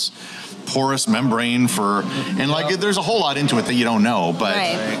if it's porous membrane for," and like there's a whole lot into it that you don't know, but.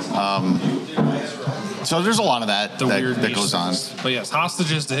 So there's a lot of that that goes on. But yes,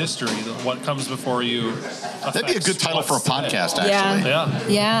 hostages to history. What comes before you? That'd be a good title for a podcast, actually.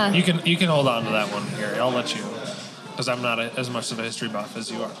 Yeah. You can hold on to that one, Gary. I'll let you, because I'm not as much of a history buff as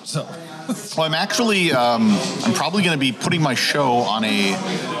you are. So. Well, I'm actually I'm probably going to be putting my show on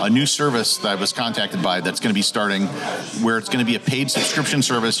a new service that I was contacted by that's going to be starting, where it's going to be a paid subscription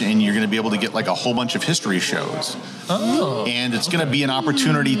service, and you're going to be able to get like a whole bunch of history shows. Oh. And it's going to be an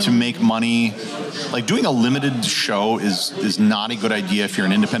opportunity to make money. Like doing a limited show is not a good idea if you're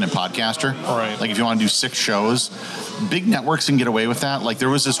an independent podcaster. Right. Like if you want to do 6 shows, big networks can get away with that. Like there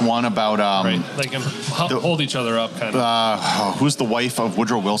was this one about they can hold each other up, kind of. Who's the wife of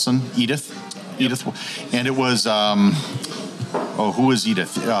Woodrow Wilson? Edith. And it was who was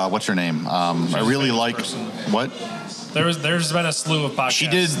Edith? What's her name? I really like what? There's been a slew of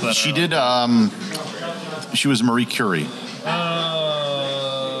podcasts. She did. She was Marie Curie. I've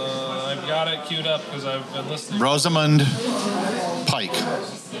got it queued up because I've been listening. Rosamund Pike.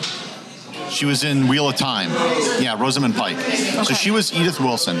 She was in Wheel of Time. Yeah, Rosamund Pike. Okay. So she was Edith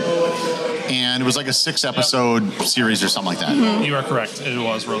Wilson. And it was like a 6-episode series or something like that. Mm-hmm. You are correct. It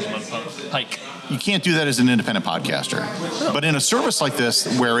was Rosamund Pike. You can't do that as an independent podcaster. But in a service like this,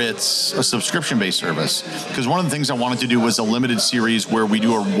 where it's a subscription-based service, because one of the things I wanted to do was a limited series where we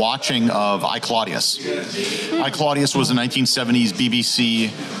do a watching of I, Claudius. I, Claudius was a 1970s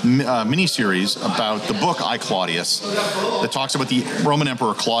BBC miniseries about the book I, Claudius that talks about the Roman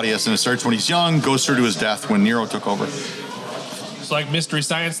Emperor Claudius, and it starts when he's young, goes through to his death when Nero took over. So like Mystery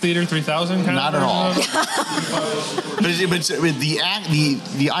Science Theater 3000 kind Not of? at all. But it's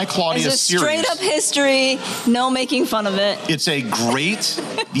the I, Claudia It's just series. straight up history, no making fun of it. It's the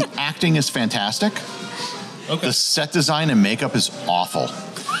acting is fantastic. Okay. The set design and makeup is awful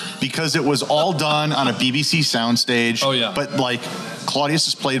because it was all done on a BBC soundstage. Oh, yeah. But like Claudius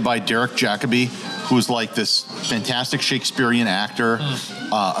is played by Derek Jacobi, who's like this fantastic Shakespearean actor.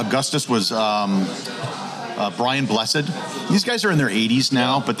 Augustus was Brian Blessed. These guys are in their 80s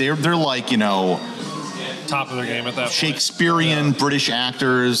now, but they're like, top of their game at that point. Shakespearean British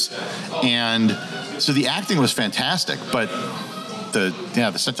actors, and so the acting was fantastic, but the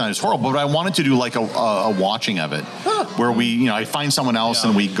set design is horrible. But I wanted to do like a watching of it, where we I find someone else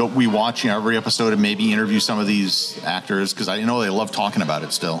and we watch every episode and maybe interview some of these actors because I know they love talking about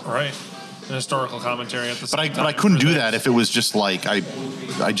it still. Right. An historical commentary at the same time. But I couldn't do that if it was just like I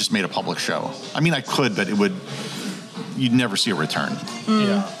just made a public show. I mean, I could, but you'd never see a return.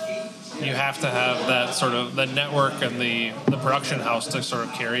 Yeah. You have to have that sort of the network and the production house to sort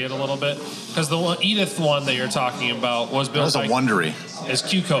of carry it a little bit. Because the Edith one that you're talking about was built That was a Wondery. It's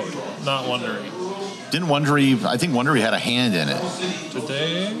Q Code, not Wondery. Didn't Wondery? I think Wondery had a hand in it.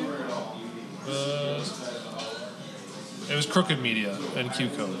 Today it was Crooked Media and Q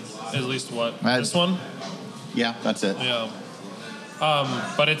Code. At least this one? Yeah, that's it. Yeah.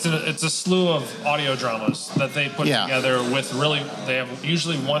 But it's a slew of audio dramas that they put together with they have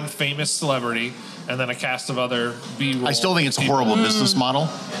usually one famous celebrity and then a cast of other B-roll. I still think it's a horrible business model.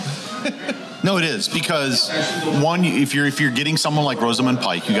 No, it is, because one, if you're getting someone like Rosamund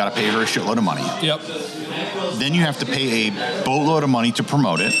Pike, you got to pay her a shitload of money. Yep. Then you have to pay a boatload of money to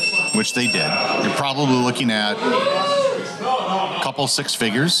promote it, which they did. You're probably looking at a couple 6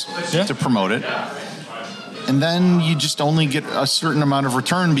 figures to promote it. And then you just only get a certain amount of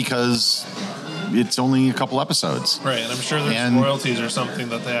return because it's only a couple episodes. Right, and I'm sure there's royalties or something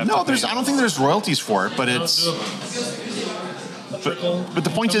that they have to pay. I don't think there's royalties for it, but it's... But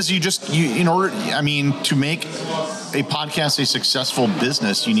the point is, in order to make a podcast a successful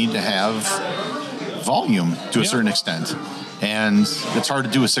business, you need to have volume to a certain extent. And it's hard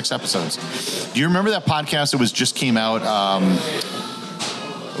to do with 6 episodes. Do you remember that podcast that just came out?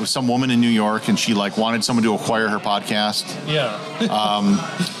 It was some woman in New York, and she wanted someone to acquire her podcast. Yeah.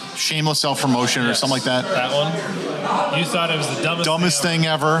 Shameless self-promotion or something like that. That one? You thought it was the dumbest thing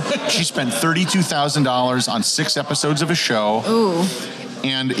ever. She spent $32,000 on 6 episodes of a show. Ooh.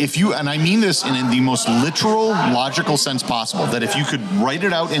 And and I mean this in the most literal, logical sense possible, that if you could write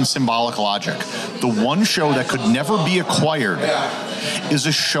it out in symbolic logic, the one show that could never be acquired is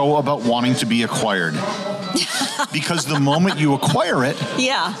a show about wanting to be acquired. Because the moment you acquire it,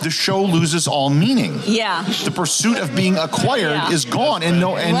 the show loses all meaning. Yeah. The pursuit of being acquired is gone, and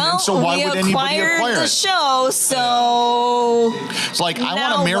so why would anybody acquire the it? show, so it's like I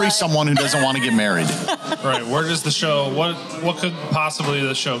want to marry someone who doesn't want to get married. Right. Where does the show? What could possibly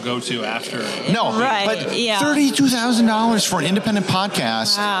the show go to after? No. Right. But $32,000 for an independent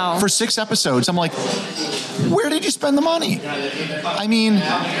podcast for 6 episodes. I'm like, where did you spend the money? I mean,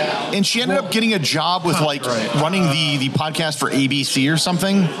 and she ended up getting a job with running the podcast for ABC or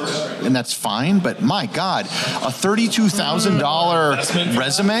something, and that's fine. But my God, a $32,000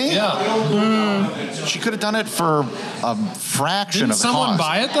 resume? Yeah. She could have done it for a fraction Didn't of the cost. someone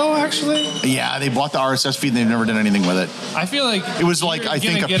buy it though? Actually. Yeah, they bought the RSS feed and they've never done anything with it. I feel like it was I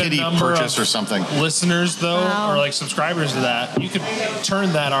think a pity purchase or something. Listeners though, or subscribers to that, you could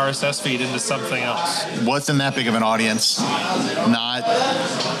turn that RSS feed into something else. Wasn't that big of an audience? Not.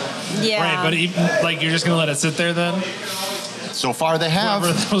 Yeah. Right, but even, you're just gonna let it sit there then? So far they have.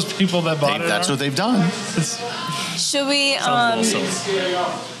 Whoever those people that bought it. That's what they've done. Should we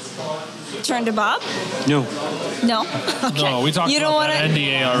turn to Bob? No. No? Okay. No, we talked about that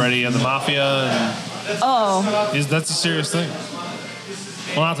NDA already and the mafia. And that's a serious thing.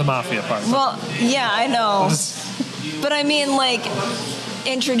 Well, not the mafia part. Well, yeah, I know. But I mean,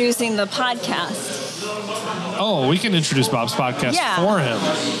 introducing the podcast. Oh, we can introduce Bob's podcast for him.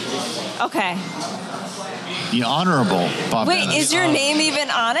 Okay. The Honorable Bob. Wait, is your name even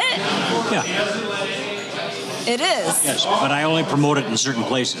on it? Yeah. It is? Yes, but I only promote it in certain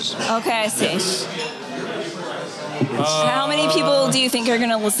places. Okay, I see. How many people do you think are going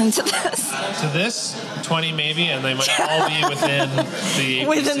to listen to this? To this? 20 maybe, and they might all be within the...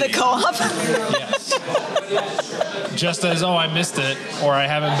 Within the co-op? Yes. Just as, I missed it, or I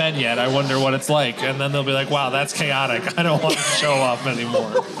haven't been yet, I wonder what it's like. And then they'll be like, wow, that's chaotic. I don't want to show up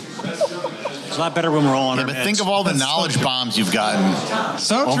anymore. It's a lot better when we're all on our But heads. think of all the knowledge bombs you've gotten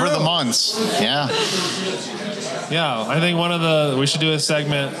over the months. Yeah. Yeah, I think we should do a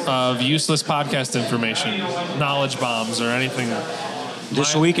segment of useless podcast information, knowledge bombs, or anything.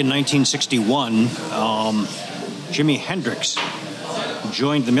 This week in 1961, Jimi Hendrix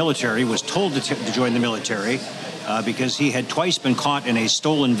joined the military, was told to join the military because he had twice been caught in a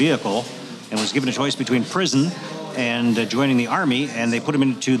stolen vehicle and was given a choice between prison and joining the Army, and they put him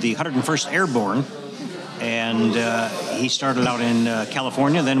into the 101st Airborne. And he started out in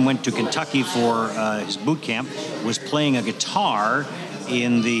California, then went to Kentucky for his boot camp, was playing a guitar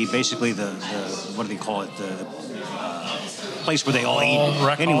in basically the what do they call it, the place where they all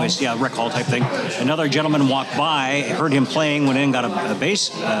eat. Anyways, yeah, rec hall type thing. Another gentleman walked by, heard him playing, went in, got a bass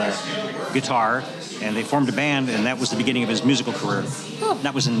guitar, and they formed a band, and that was the beginning of his musical career.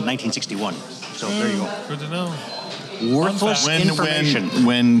 That was in 1961. So there you go. Good to know. Worthless information.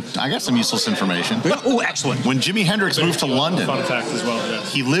 When I got some useless information. Oh, excellent. When Jimi Hendrix moved to London, Fun fact as well,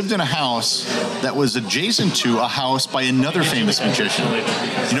 yes. he lived in a house that was adjacent to a house by another famous magician.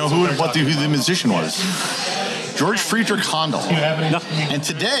 You know who the musician was? George Friedrich Handel. And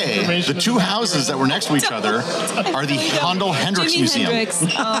today, the two houses that were next to each other are the Handel Hendrix Museum. Hendrix,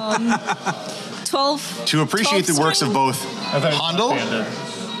 12. To appreciate the works of both Handel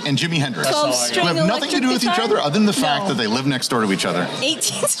and Jimi Hendrix, who have nothing to do with each other other than the fact that they live next door to each other.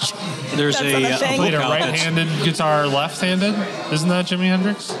 18th Street. There's That's a Played a book out right-handed guitar, left-handed. Isn't that Jimi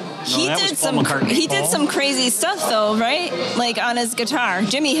Hendrix? He that did was Paul some. McCartney. He did some crazy stuff though, right? Like on his guitar,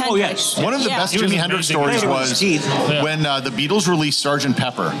 Jimi Hendrix. Oh, yes. One of the best He was Jimi Hendrix amazing. stories was Yeah. when the Beatles released Sgt.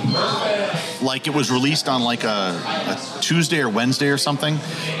 Pepper. Like it was released on like a Tuesday or Wednesday or something,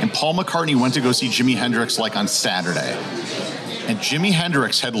 and Paul McCartney went to go see Jimi Hendrix like on Saturday. And Jimi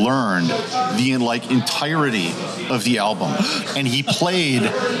Hendrix had learned the entirety of the album, and he played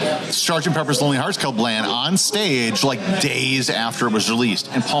Sgt. Pepper's Lonely Hearts Club Band on stage like days after it was released.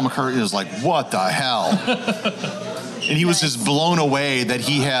 And Paul McCartney was like, "What the hell?" And he was just blown away that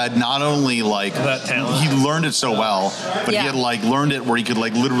he had not only that talent. he learned it so well, but he had learned it where he could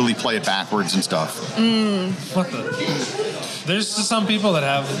literally play it backwards and stuff. What the? There's just some people that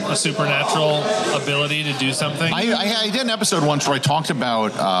have a supernatural ability to do something. I did an episode once where I talked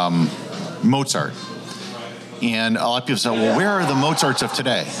about Mozart. And a lot of people say, well, where are the Mozarts of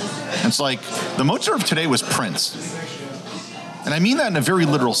today? And it's like, the Mozart of today was Prince. And I mean that in a very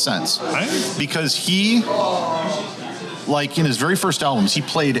literal sense. Because he, like in his very first albums, he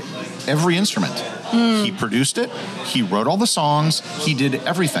played every instrument. He produced it. He wrote all the songs. He did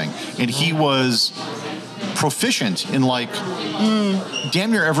everything. And he was proficient in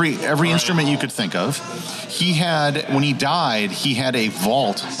damn near every instrument you could think of. He had, when he died, he had a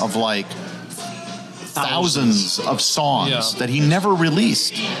vault of thousands of songs that he never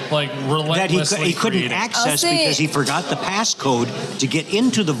released. Like relentlessly that he couldn't access because he forgot the passcode to get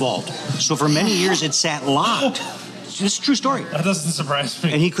into the vault. So for many years it sat locked. It's a true story. That doesn't surprise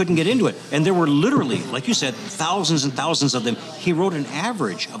me. And he couldn't get into it. And there were literally, like you said, thousands and thousands of them. He wrote an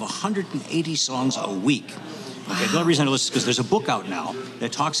average of 180 songs a week. Okay, the only reason I know this is because there's a book out now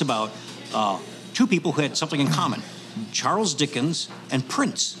that talks about two people who had something in common, Charles Dickens and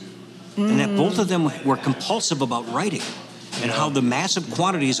Prince. And that both of them were compulsive about writing. And how the massive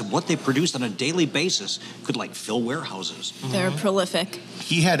quantities of what they produced on a daily basis could fill warehouses. They're prolific.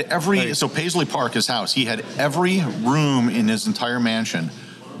 He had so Paisley Park, his house, he had every room in his entire mansion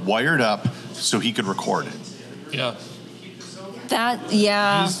wired up so he could record it. Yeah.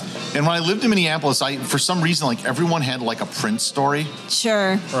 And when I lived in Minneapolis, for some reason, everyone had a Prince story.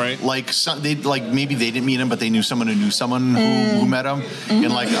 Sure. Right. Maybe they didn't meet him, but they knew someone who knew someone who met him.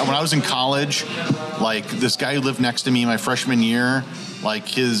 And when I was in college, this guy who lived next to me my freshman year,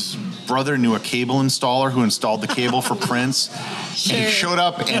 his brother knew a cable installer who installed the cable for Prince. Sure. And he showed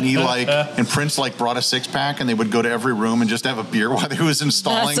up and and Prince brought a 6-pack and they would go to every room and just have a beer while he was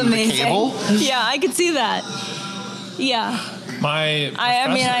installing That's amazing. the cable. Yeah, I could see that. Yeah. I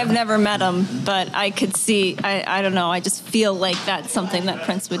mean, I've never met him, but I could see, I don't know, I just feel like that's something that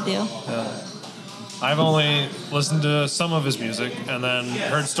Prince would do. Yeah. I've only listened to some of his music and then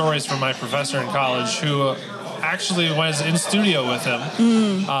heard stories from my professor in college who actually was in studio with him.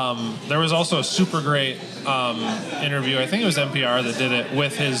 There was also a super great interview, I think it was NPR that did it,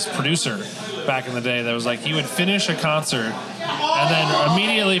 with his producer back in the day that was he would finish a concert and then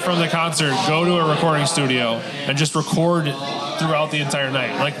immediately from the concert go to a recording studio and just record throughout the entire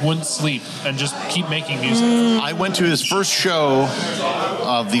night, wouldn't sleep and just keep making music. I went to his first show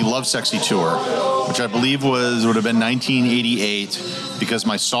of the Love Sexy tour, which I believe would have been 1988, because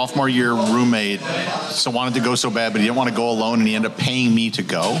my sophomore year roommate wanted to go so bad, but he didn't want to go alone, and he ended up paying me to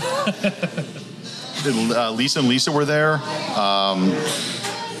go. Lisa and Lisa were there.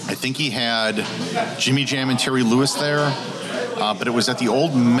 I think he had Jimmy Jam and Terry Lewis there. But it was at the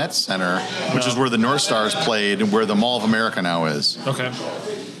old Met Center, which is where the North Stars played and where the Mall of America now is. Okay.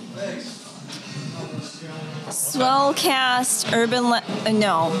 Swellcast,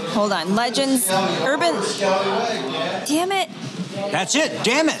 Legends, Urban. Damn it. That's it.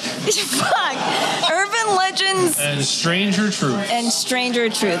 Damn it. Fuck. Urban Legends. And Stranger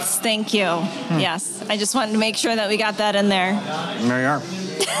Truths. Thank you. Yes. I just wanted to make sure that we got that in there. There you are.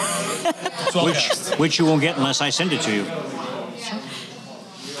 which you won't get unless I send it to you.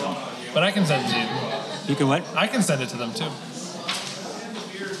 But I can send it to you. You can what? I can send it to them, too.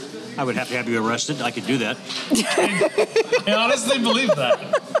 I would have to have you arrested. I could do that. I honestly believe that.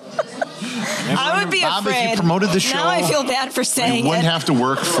 I would be Bob, afraid. if you promoted the show, now I feel bad for saying you wouldn't it. have to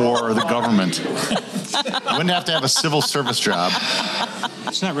work for the government. You wouldn't have to have a civil service job.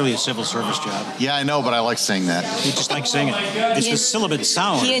 It's not really a civil service job. Yeah, I know, but I like saying that. You just like saying it. It's the syllable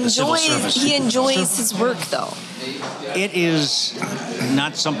sound. He enjoys his work, though. It is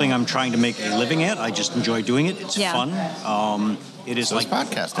not something I'm trying to make a living at. I just enjoy doing it. It's fun. It is So like is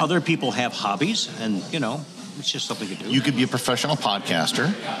podcasting. Other people have hobbies, and it's just something to do. You could be a professional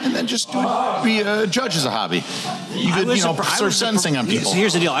podcaster and then just be a judge as a hobby. You could, serve sentencing on people.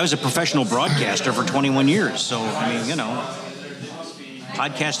 Here's the deal. I was a professional broadcaster for 21 years. So,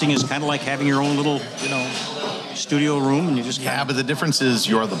 podcasting is kind of like having your own little, studio room, and you just Yeah, but the difference is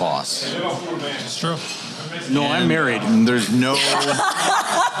you're the boss. It's true. No, I'm married. There's no...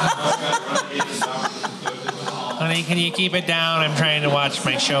 Honey, can you keep it down? I'm trying to watch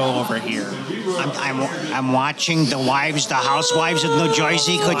my show over here. I'm watching the Housewives of New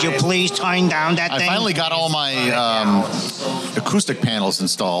Jersey. Could you please turn down that thing? I finally got all my acoustic panels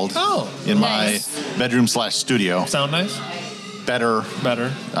installed in my bedroom/studio. Sound nice? Better.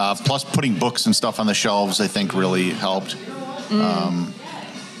 Plus putting books and stuff on the shelves, I think, really helped.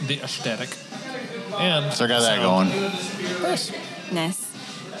 The aesthetic. And so I got that going. Nice.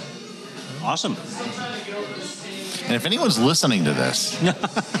 Awesome. And if anyone's listening to this...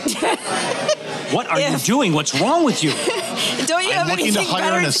 What are you doing? What's wrong with you? Don't you have anything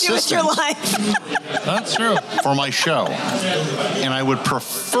better to do with your life? That's true. For my show. And I would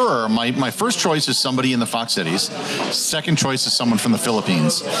prefer... My first choice is somebody in the Fox Cities. Second choice is someone from the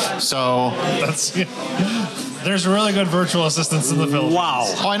Philippines. So... There's really good virtual assistants in the Philippines. Wow.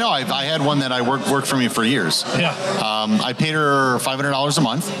 Oh, I know. I had one that I worked for me for years. Yeah. I paid her $500 a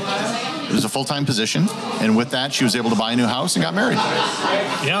month. It was a full-time position. And with that, she was able to buy a new house and got married.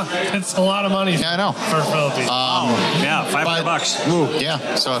 Yeah. It's a lot of money. Yeah, I know. For Philippines. Yeah, $500. Ooh.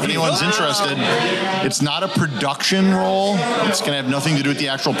 Yeah. So if anyone's interested, it's not a production role. It's going to have nothing to do with the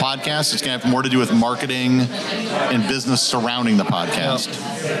actual podcast. It's going to have more to do with marketing and business surrounding the podcast.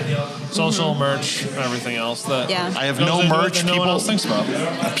 Yep. Social merch, everything else. I have no merch. No one else thinks about.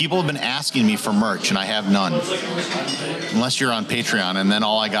 People have been asking me for merch, and I have none. Unless you're on Patreon, and then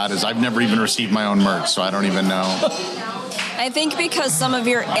all I got is I've never even received my own merch, so I don't even know. I think because some of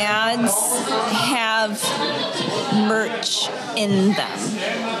your ads have merch in them.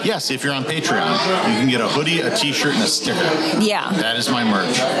 Yes, if you're on Patreon, you can get a hoodie, a t-shirt, and a sticker. Yeah. That is my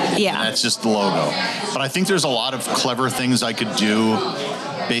merch. Yeah. And that's just the logo. But I think there's a lot of clever things I could do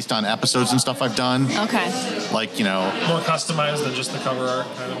based on episodes and stuff I've done. Okay. Like, more customized than just the cover art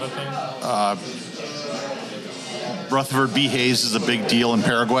kind of a thing. Rutherford B. Hayes is a big deal in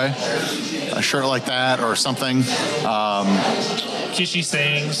Paraguay. A shirt like that or something. Kishi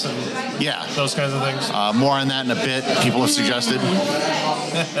sayings and those kinds of things. More on that in a bit, people have suggested.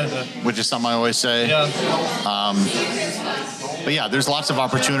 Which is something I always say. Yeah. But yeah, there's lots of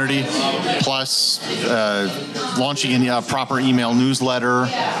opportunity. Plus, launching a proper email newsletter.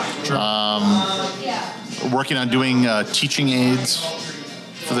 Sure. Working on doing teaching aids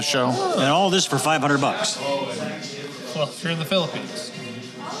for the show. And all this for $500. Well, if you're in the Philippines.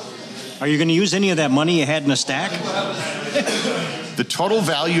 Are you going to use any of that money you had in a stack? The total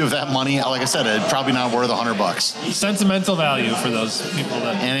value of that money, like I said, it's probably not worth $100. Sentimental value for those people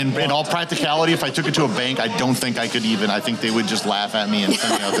that. And in all practicality, if I took it to a bank, I don't think I could even. I think they would just laugh at me and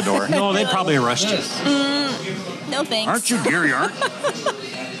send me out the door. No, they'd probably arrest you. No thanks. Aren't you Gary Art?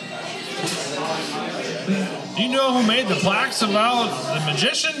 Do you know who made the plaques about the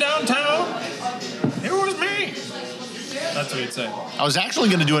magician downtown? It was me. That's what he'd say. I was actually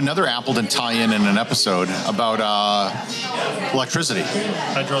going to do another Appleton tie-in in an episode about electricity.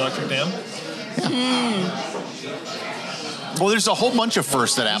 Hydroelectric dam? Well, there's a whole bunch of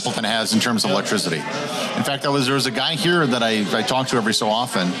firsts that Appleton has in terms of electricity. And In fact, there was a guy here that I talk to every so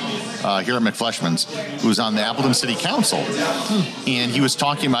often here at McFleshman's who's on the Appleton City Council, and he was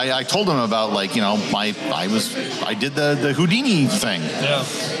talking. I told him about I did the Houdini thing. Yeah.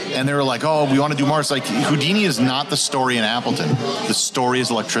 And they were like, oh, we want to do more. It's like, Houdini is not the story in Appleton. The story is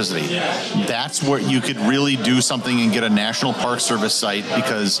electricity. That's where you could really do something and get a National Park Service site,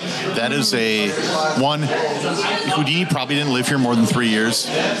 because that is Houdini probably didn't live here more than 3 years.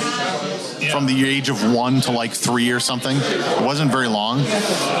 From the age of 1 to 3 or something. It wasn't very long.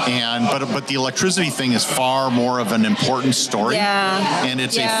 But the electricity thing is far more of an important story. Yeah. And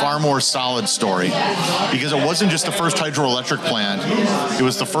it's a far more solid story. Because it wasn't just the first hydroelectric plant. It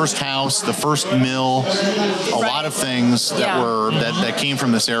was the first house, the first mill, a lot of things that came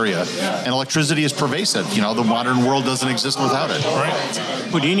from this area. And electricity is pervasive. The modern world doesn't exist without it. Right.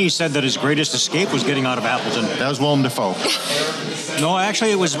 Houdini said that his greatest escape was getting out of Appleton. That was Willem Dafoe. No,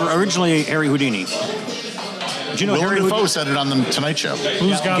 actually, it was originally Harry Houdini. Did you know Willem Harry Dafoe said it on the Tonight Show.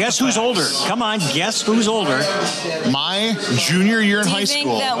 Guess who's older? Come on, guess who's older? My junior year in high school. Do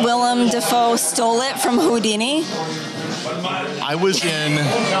you think that Willem Dafoe stole it from Houdini? I was in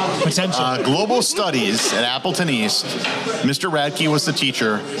global studies at Appleton East. Mr. Radke was the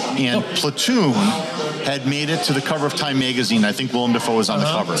teacher, and Platoon had made it to the cover of Time magazine. I think Willem Dafoe was on the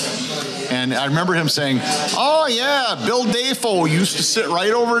cover. And I remember him saying, oh, yeah, Bill Dafoe used to sit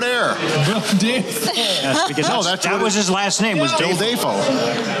right over there. Bill Dafoe. Yes, because that was his last name, was Bill Dafoe.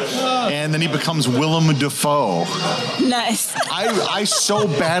 And then he becomes Willem Dafoe. Nice. I so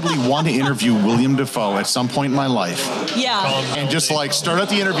badly want to interview William Dafoe at some point in my life. Yeah. And just start out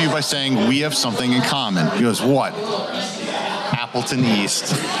the interview by saying, we have something in common. He goes, what? Appleton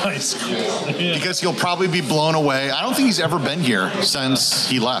East. Nice. Yeah. Because he'll probably be blown away. I don't think he's ever been here since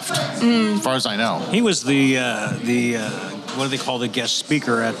he left, as far as I know. He was the what do they call the guest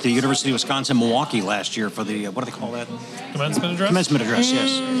speaker at the University of Wisconsin-Milwaukee last year for the, what do they call that? Commencement address? Commencement address,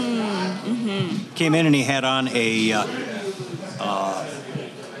 yes. Mm-hmm. Came in and he had on a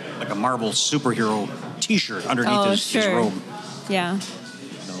Marvel superhero T-shirt underneath his robe. Yeah.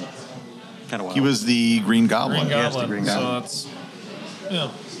 Kind of wild. He was the Green Goblin. Yes, the Green Goblin. So that's,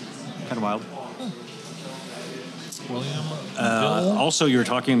 kind of wild. William. Also, you were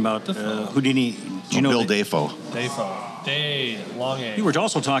talking about Houdini. Do you know Bill Dafoe. Long A. You were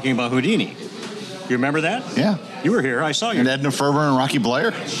also talking about Houdini. You remember that? Yeah. You were here. I saw you. And Edna Ferber and Rocky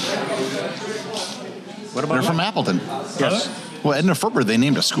Blair. What about They're from Appleton. Yes. Well, Edna Ferber, they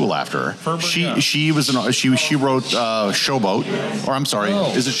named a school after her. Ferber, she yeah. she was she wrote Showboat, or I'm sorry,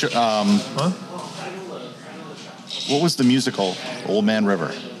 is it what was the musical Old Man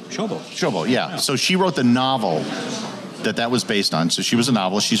River? Showboat, yeah. So she wrote the novel that was based on. So she was a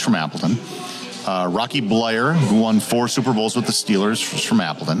novelist. She's from Appleton. Rocky Blair, who won 4 Super Bowls with the Steelers, was from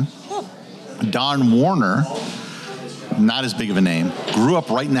Appleton. Don Warner, not as big of a name, grew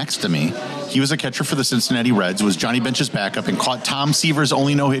up right next to me. He was a catcher for the Cincinnati Reds, was Johnny Bench's backup, and caught Tom Seaver's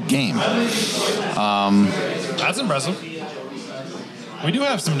only no-hit game. That's impressive. We do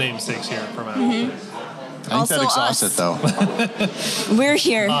have some namesakes here from Appleton. I think that exhausts it, though. We're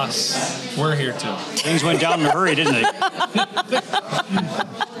here. We're here, too. Things went down in a hurry, didn't they?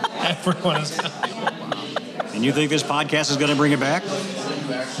 Everyone is... And you think this podcast is going to bring it back?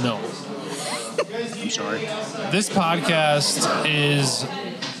 No. I'm sorry. This podcast is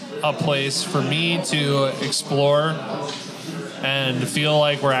a place for me to explore and feel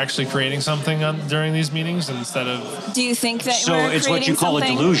like we're actually creating something during these meetings instead of... Do you think that So we're it's what you call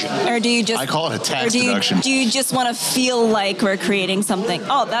something? a delusion. Or do you just... I call it a tax deduction. Do you just want to feel like we're creating something?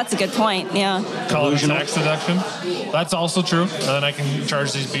 Oh, that's a good point, yeah. Call it a tax deduction. That's also true. And then I can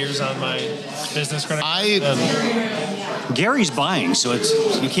charge these beers on my business credit card. Gary's buying, so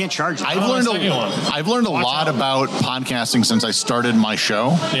you can't charge them. I've learned a lot about podcasting since I started my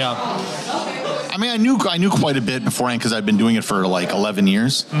show. Yeah. I mean, I knew quite a bit beforehand because I've been doing it for 11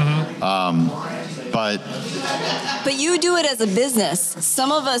 years. But you do it as a business.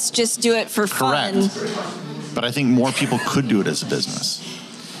 Some of us just do it for fun. But I think more people could do it as a business.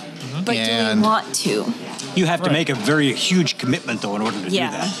 But do we want to? You have to make a very huge commitment, though, in order to do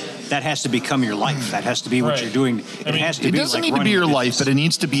that. That has to become your life. That has to be what you're doing. It doesn't need to be your life, but it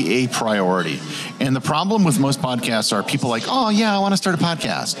needs to be a priority. And the problem with most podcasts are people like, oh, yeah, I want to start a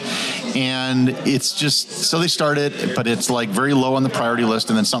podcast. And it's just, so they start it, but it's very low on the priority list.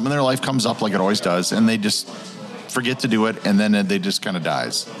 And then something in their life comes up like it always does. And they just forget to do it. And then they just kind of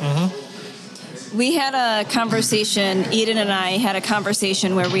dies. Mm-hmm. We had a conversation, Eden and I had a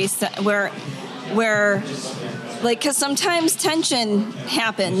conversation where like, because sometimes tension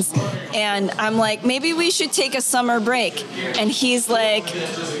happens, and I'm like, maybe we should take a summer break, and he's like,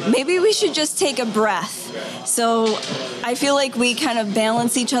 maybe we should just take a breath. So I feel like we kind of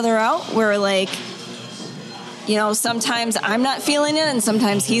balance each other out. We're like, you know, sometimes I'm not feeling it and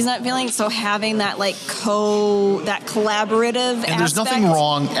sometimes he's not feeling it. So having that that collaborative aspect. And there's nothing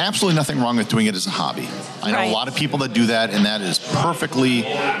wrong, absolutely nothing wrong with doing it as a hobby. I know a lot of people that do that, and that is perfectly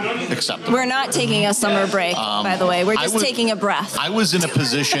acceptable. We're not taking a summer break, by the way. We're just taking a breath. I was in a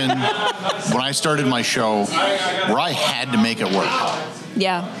position when I started my show where I had to make it work.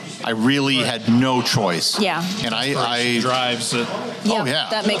 Yeah. I really had no choice. Yeah. And I drives it. Yeah,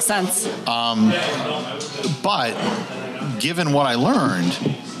 that makes sense. But given what I learned,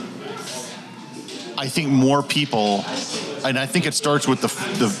 I think more people, and I think it starts with the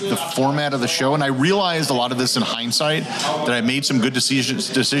format of the show. And I realized a lot of this in hindsight, that I made some good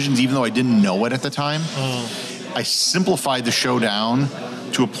decisions even though I didn't know it at the time. I simplified the show down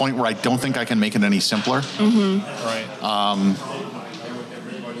to a point where I don't think I can make it any simpler. Right.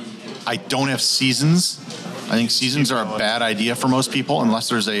 I don't have seasons. I think seasons are a bad idea for most people unless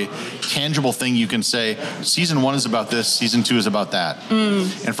there's a tangible thing you can say, season 1 is about this, season 2 is about that.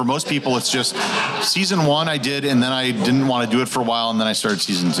 And for most people, it's just season 1 I did, and then I didn't want to do it for a while, and then I started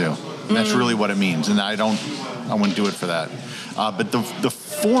season 2. And that's really what it means. And I wouldn't do it for that. But the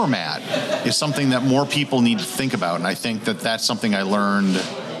format is something that more people need to think about. And I think that that's something I learned,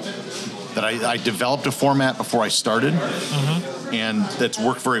 that I developed a format before I started. And that's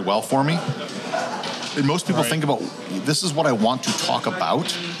worked very well for me. And most people think about, this is what I want to talk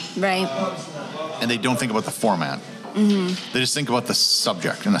about. Right. And they don't think about the format. They just think about the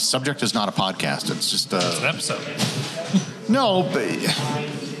subject. And the subject is not a podcast. It's just it's an episode. No, but,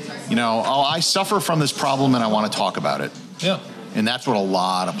 you know, I suffer from this problem and I want to talk about it. Yeah. And that's what a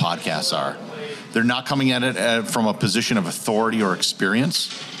lot of podcasts are. They're not coming at it from a position of authority or experience.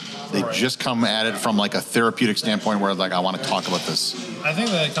 They just come at it from like a therapeutic standpoint where like, I want to talk about this. I think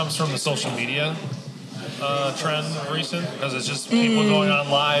that it comes from the social media trend recent, because it's just people going on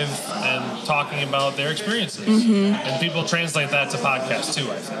live and talking about their experiences. And people translate that to podcasts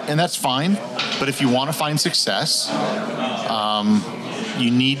too, I think. And that's fine. But if you want to find success, you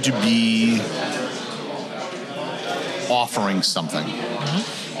need to be offering something.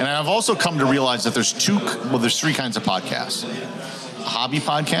 And I've also come to realize that there's 3 kinds of podcasts. A hobby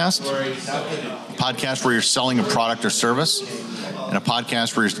podcast, a podcast where you're selling a product or service, and a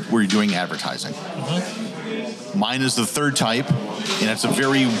podcast where you're doing advertising. Mine is the third type, and it's a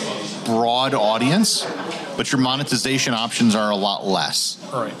very broad audience, but your monetization options are a lot less.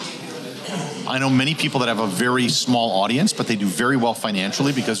 Right. I know many people that have a very small audience, but they do very well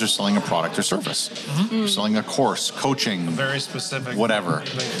financially because they're selling a product or service. They're selling a course, coaching, very specific, whatever.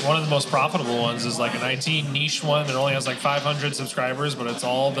 One of the most profitable ones is like an IT niche one that only has like 500 subscribers, but it's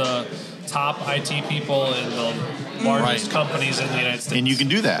all the top IT people in the largest companies in the United States. And you can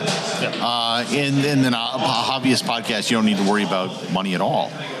do that. Yeah. And then a hobbyist podcast, you don't need to worry about money at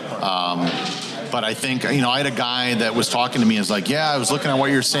all. But I think, you know, I had a guy that was talking to me and was like, yeah, I was looking at what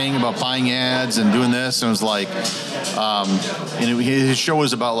you're saying about buying ads and doing this. And it was like, his show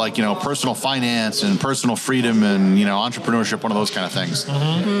was about like, you know, personal finance and personal freedom and, you know, entrepreneurship, one of those kind of things.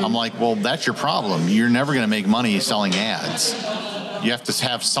 I'm like, well, that's your problem. You're never going to make money selling ads. You have to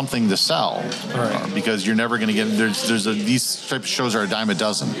have something to sell, because you're never going to get, these type of shows are a dime a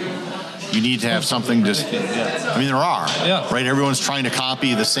dozen. You need to have something I mean, there are, right? Everyone's trying to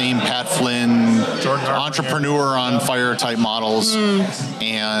copy the same Pat Flynn, entrepreneur on fire type models,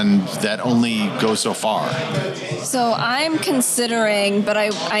 and that only goes so far. So I'm considering, but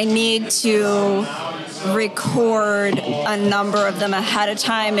I need to record a number of them ahead of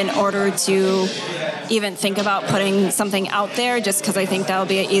time in order to even think about putting something out there, just because I think that'll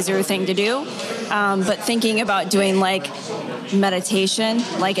be an easier thing to do. But thinking about doing like meditation,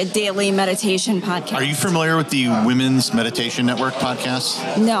 like a daily meditation podcast. Are you familiar with the Women's Meditation Network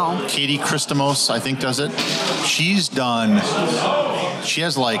podcast? No. Katie Christomos, I think, does it. She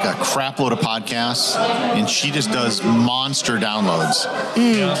has like a crap load of podcasts, and she just does monster downloads.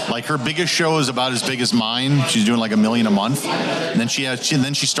 Like her biggest show is about as big as mine. She's doing like 1 million a month. And then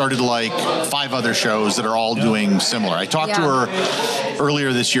she started like 5 other shows that are all doing similar. I talked to her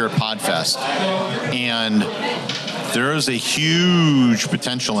earlier this year at Podfest, and there is a huge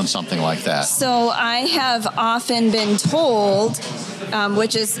potential in something like that. So I have often been told,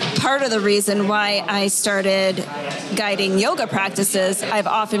 which is part of the reason why I started guiding yoga practices, I've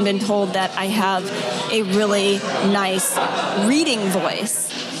often been told that I have a really nice reading voice.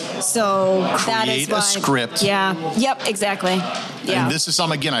 So that is why. Create a script. Yeah. Yep, exactly. Yeah. And this is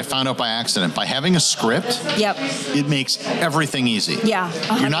something, again, I found out by accident. By having a script, Yep. it makes everything easy. Yeah.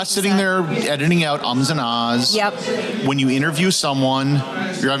 100%. You're not sitting there editing out ums and ahs. Yep. When you interview someone,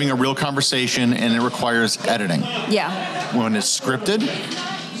 you're having a real conversation and it requires editing. Yeah. When it's scripted,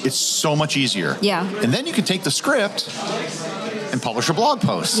 it's so much easier. Yeah. And then you can take the script and publish a blog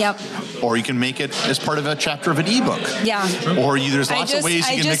post. Yep. Or you can make it as part of a chapter of an ebook. Yeah. Or there's lots of ways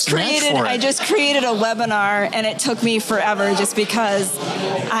you can mix and match for it. I just created a webinar, and it took me forever just because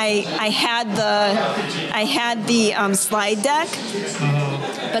I had the slide deck,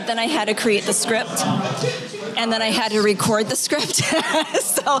 but then I had to create the script. And then I had to record the script.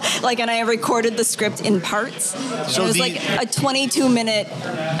 And I recorded the script in parts. So it was like a 22-minute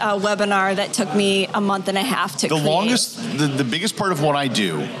webinar that took me a month and a half to create. The biggest part of what I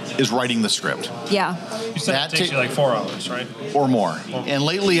do is writing the script. Yeah. You said it takes you like 4 hours, right? Or more. And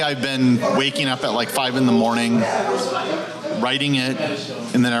lately I've been waking up at like 5 in the morning, writing it,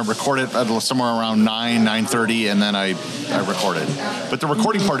 and then I record it at somewhere around 9:30, and then I record it. But the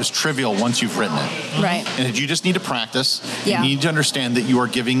recording part is trivial once you've written it. Right. And you just need to practice. Yeah. You need to understand that you are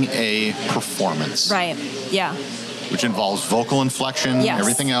giving a performance. Right. Yeah. Which involves vocal inflection, Yes.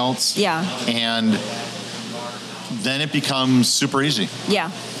 everything else. Yeah. And then it becomes super easy.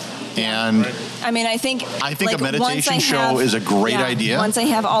 Yeah. And I mean, I think a meditation show is a great idea. Once I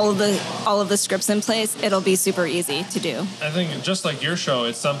have all of the scripts in place, it'll be super easy to do. I think just like your show,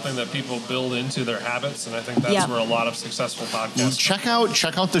 it's something that people build into their habits, and I think that's where a lot of successful podcasts. Check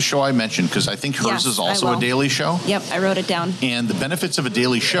out the show I mentioned, because I think hers is also a daily show. Yep, I wrote it down. And the benefits of a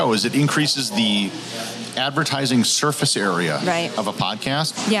daily show is it increases the advertising surface area of a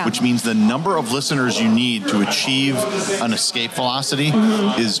podcast, which means the number of listeners you need to achieve an escape velocity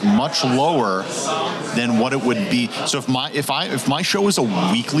is much lower than what it would be. So if my show was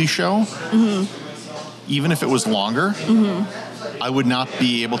a weekly show, even if it was longer, I would not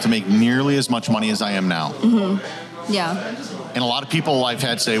be able to make nearly as much money as I am now. Yeah. And a lot of people I've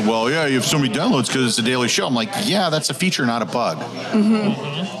had say, well, yeah, you have so many downloads because it's a daily show. I'm like, yeah, that's a feature, not a bug.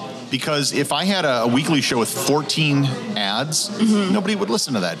 Because if I had a weekly show with 14 ads, nobody would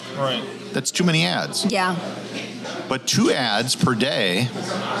listen to that. Right. That's too many ads. Yeah. But 2 ads per day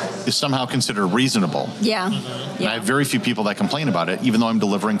is somehow considered reasonable. Yeah. And I have very few people that complain about it, even though I'm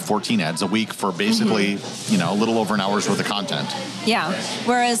delivering 14 ads a week for basically, a little over an hour's worth of content. Yeah.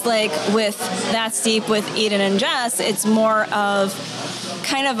 Whereas like with That's Deep with Eden and Jess, it's more of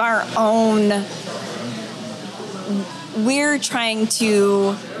kind of our own. We're trying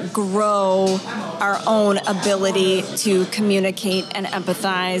to grow our own ability to communicate and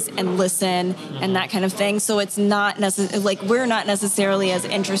empathize and listen and that kind of thing. So it's not we're not necessarily as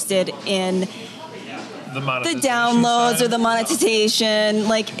interested in the downloads or the monetization.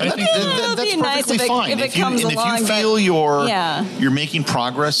 Like, I think it'll that's be nice if fine. it comes along. If you feel you're making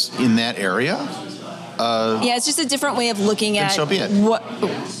progress in that area. It's just a different way of looking at so be it.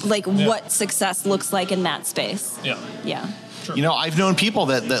 what success looks like in that space. Yeah. Sure. I've known people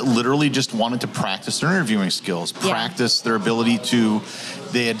that literally just wanted to practice their interviewing skills, practice their ability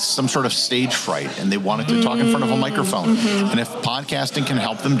they had some sort of stage fright and they wanted to talk in front of a microphone. And if podcasting can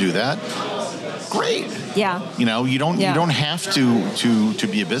help them do that, great. Yeah. You don't have to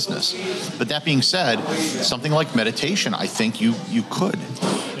be a business. But that being said, something like meditation, I think you could.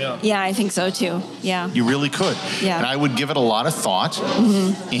 Yeah, I think so too. Yeah. You really could. Yeah. And I would give it a lot of thought.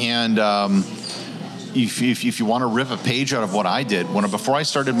 And if you want to rip a page out of what I did, before I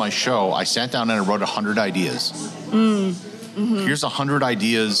started my show, I sat down and I wrote 100 ideas. Here's 100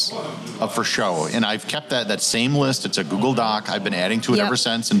 ideas for show. And I've kept that same list. It's a Google Doc. I've been adding to it ever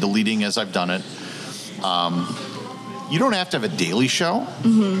since and deleting as I've done it. You don't have to have a daily show.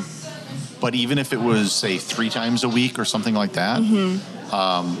 But even if it was, say, 3 times a week or something like that,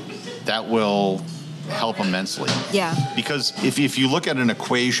 that will help immensely. Yeah. Because if you look at an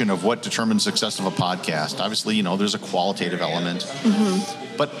equation of what determines success of a podcast, obviously, there's a qualitative element.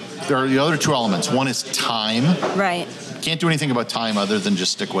 But there are the other 2 elements. One is time. Right. Can't do anything about time other than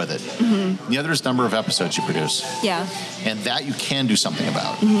just stick with it. The other is number of episodes you produce. Yeah. And that you can do something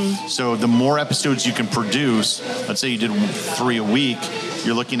about. So the more episodes you can produce, let's say you did 3 a week,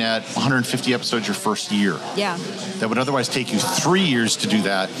 you're looking at 150 episodes your first year. Yeah. That would otherwise take you 3 years to do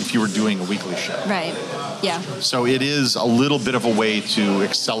that if you were doing a weekly show. Right. Yeah. So it is a little bit of a way to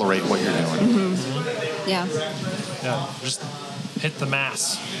accelerate what you're doing. Yeah. Yeah. Just hit the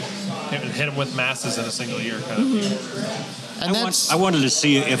mass. Hit them with masses in a single year kind of thing. And I wanted to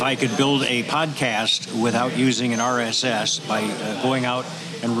see if I could build a podcast without using an RSS by going out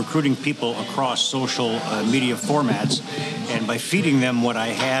and recruiting people across social media formats and by feeding them what I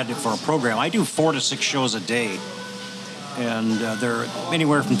had for a program. I do 4 to 6 shows a day. and they're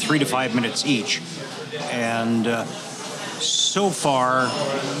anywhere from 3 to 5 minutes each. And so far,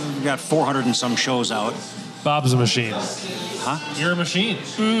 we've got 400 and some shows out. Bob's a machine. Huh? You're a machine.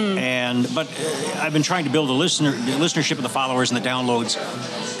 But I've been trying to build the listenership of the followers and the downloads,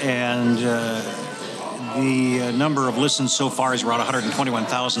 and the number of listens so far is around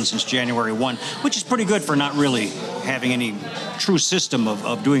 121,000 since January 1, which is pretty good for not really having any true system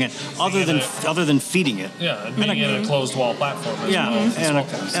of doing it, other than feeding it. Yeah, and being in a closed wall platform. As well.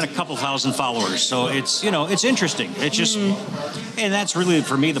 And a couple thousand followers. So it's it's interesting. It's just, and that's really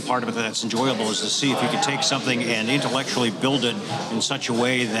for me the part of it that's enjoyable, is to see if you can take something and intellectually build it in such a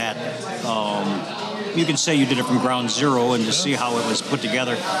way that. You can say you did it from ground zero, and to see how it was put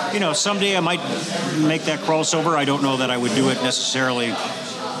together. Someday I might make that crossover. I don't know that I would do it necessarily,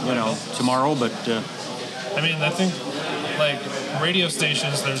 tomorrow, but... I think, like, radio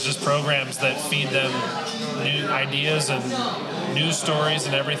stations, there's just programs that feed them new ideas and news stories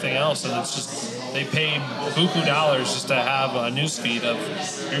and everything else, and it's just, they pay buku dollars just to have a news feed of,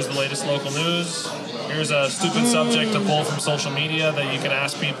 here's the latest local news, here's a stupid subject to pull from social media that you can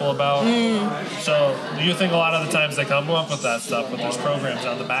ask people about. So you think a lot of the times they come up with that stuff, but there's programs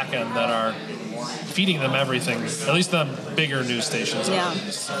on the back end that are feeding them everything, at least the bigger news stations. Yeah.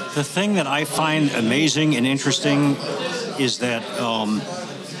 The thing that I find amazing and interesting is that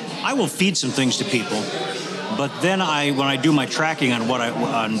I will feed some things to people, but then when I do my tracking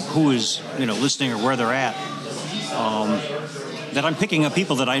on who is listening or where they're at, that I'm picking up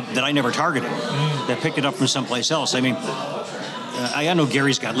people that I never targeted, that picked it up from someplace else. I mean, I know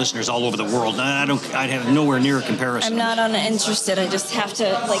Gary's got listeners all over the world. I'd have nowhere near a comparison. I'm not uninterested. I just have to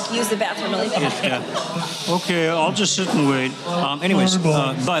use the bathroom really bad. Okay, I'll just sit and wait.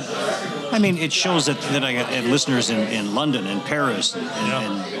 But I mean, it shows that I have listeners in London and Paris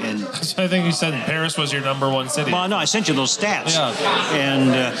and So I think you said Paris was your number one city. Well, no, I sent you those stats. Yeah.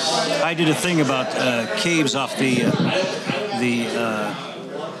 And I did a thing about caves off the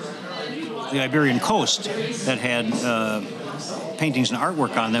Iberian coast that had paintings and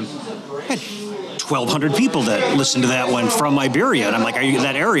artwork on them. I had 1,200 people that listened to that one from Iberia, and I'm like, "Are you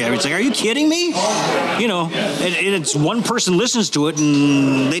that area?" It's like, "Are you kidding me?" It's one person listens to it,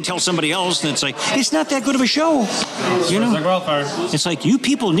 and they tell somebody else, and it's like, it's not that good of a show. Like wildfire. It's like, you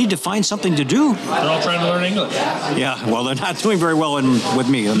people need to find something to do. They're all trying to learn English. Yeah, well, they're not doing very well with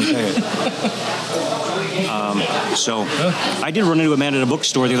me, let me tell you. So I did run into a man at a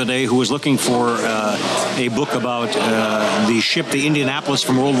bookstore the other day who was looking for a book about the ship, the Indianapolis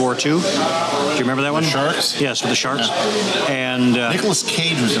from World War II. Do you remember that one? The Sharks? Yes, with the Sharks. Yeah. And Nicolas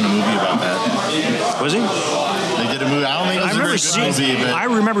Cage was in a movie about that. Was he? They did a movie. I don't think it was a very good movie, but I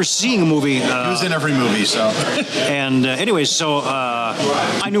remember seeing a movie. he was in every movie, so. And I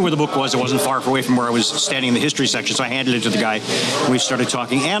knew where the book was. It wasn't far away from where I was standing in the history section, so I handed it to the guy. We started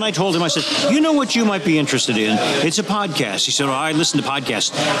talking, and I told him, I said, "You know what you might be interested in? It's a podcast." He said, "Oh, I listen to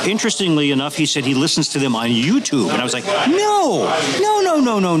podcasts." Interestingly enough, he said he listens to them on YouTube, and I was like, No.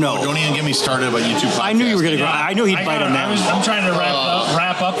 Don't even get me started about YouTube podcasts. I knew you were going to go. I knew he'd bite on that. I'm trying to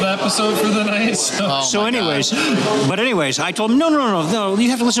wrap up the episode for the night. So anyways, I told him, no, you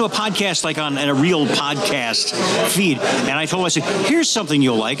have to listen to a podcast like on a real podcast feed. And I told him, I said, "Here's something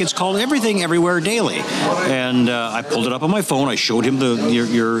you'll like. It's called Everything Everywhere Daily." And I pulled it up on my phone. I showed him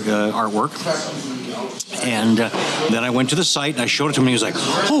your artwork. And then I went to the site and I showed it to him, and he was like,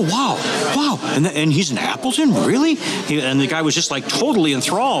 "Oh, wow. And he's in Appleton? Really?" And the guy was just like totally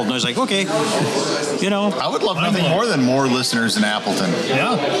enthralled. And I was like, okay, I would love nothing more than more listeners in Appleton.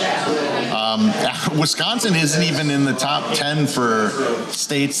 Yeah. Wisconsin isn't even in the top 10 for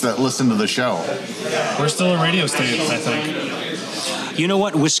states that listen to the show. We're still a radio state, I think. You know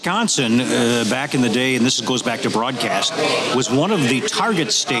what? Wisconsin, back in the day, and this goes back to broadcast, was one of the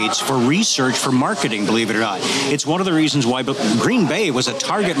target states for research for marketing, believe it or not. It's one of the reasons why Green Bay was a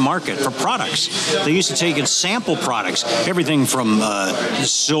target market for products. They used to take and sample products, everything from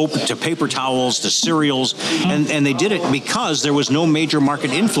soap to paper towels to cereals, and they did it because there was no major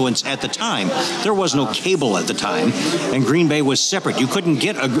market influence at the time. There was no cable at the time, and Green Bay was separate. You couldn't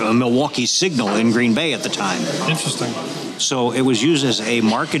get a Milwaukee signal in Green Bay at the time. Interesting. So it was used as a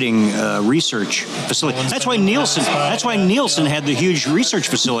marketing research facility. That's why Nielsen had the huge research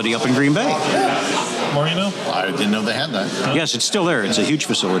facility up in Green Bay. More you know? I didn't know they had that. Yes, it's still there. It's a huge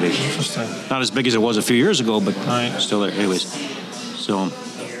facility. Interesting. Not as big as it was a few years ago, but right. Still there. Anyways, so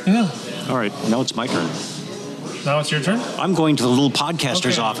yeah. All right, now it's my turn. Now it's your turn? I'm going to the little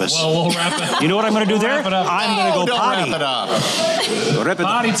podcaster's office. Well, we'll wrap it. You know what I'm going to do there? Wrap it up. I'm going to go don't potty. wrap it up. Wrap it up.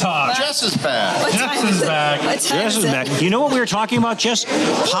 Potty talk. Jess is back. What Jess time is is it? back. What time Jess is is it? back. You know what we were talking about, Jess?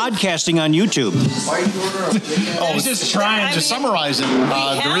 Podcasting on YouTube. He's just trying To summarize it,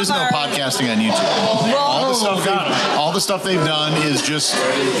 there is no have our- podcasting on YouTube. All the stuff they've done is just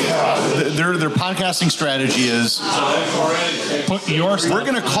their podcasting strategy is put your stuff. we're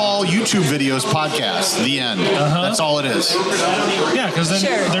going to call YouTube videos podcasts. The end. That's all it is. Yeah, because then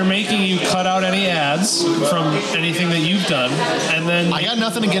Sure. they're making you cut out any ads from anything that you've done, and then I got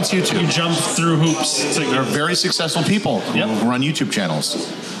nothing against you YouTube. jump through hoops. They're very successful people Yep. who run YouTube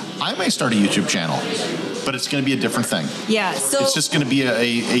channels. I may start a YouTube channel, but it's going to be a different thing. Yeah. So It's just going to be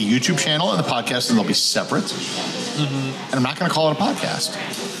a YouTube channel and the podcast, and they'll be separate. And I'm not going to call it a podcast.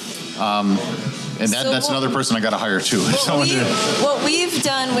 And So that's what- another person I got to hire too. What we've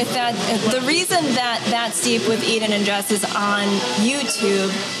done with that, the reason that That's Deep with Eden and Jess is on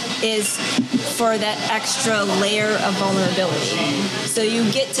YouTube is for that extra layer of vulnerability. So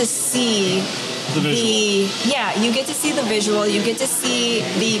you get to see The visual. you get to see the visual, you get to see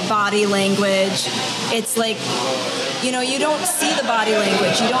the body language. It's like, you don't see the body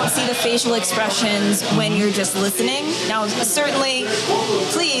language, you don't see the facial expressions when you're just listening. Now, certainly,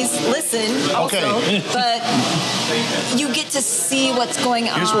 please listen also, Okay. but you get to see what's going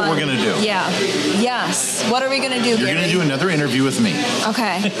on. Here's what we're gonna do. Yeah. Yes. What are we going to do, You're Gary? going to do another interview with me.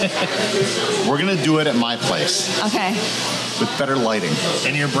 Okay. We're going to do it at my place Okay. with better lighting.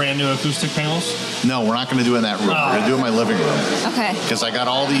 And your brand new acoustic panels? No, we're not going to do it in that room. We're going to do it in my living room. Okay. Because I got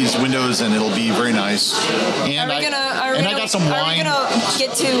all these windows and it'll be very nice. And I got some Are wine. we gonna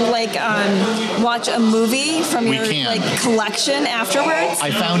get to watch a movie from We your can. collection afterwards?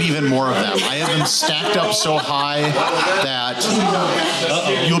 I found even more of them. I have them stacked up so high that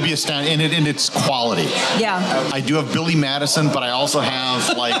you'll be astounded. And it's quality. Yeah. I do have Billy Madison, but I also have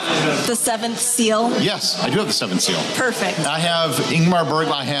The Seventh Seal. yes, I do have the Seventh Seal. Perfect. I have Ingmar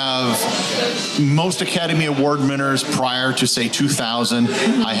Bergman. I have most Academy Award winners prior to, say, 2000.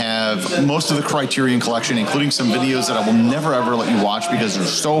 I have most of the Criterion collection, including some videos that I will never, ever let you watch because they're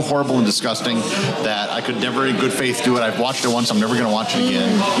so horrible and disgusting that I could never in good faith do it. I've watched it once. I'm never going to watch it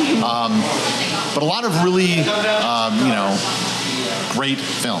again. But a lot of really, great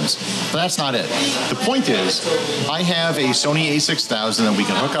films. But that's not it. The point is, I have a Sony A6000 that we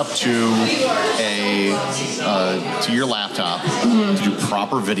can hook up to to your laptop to do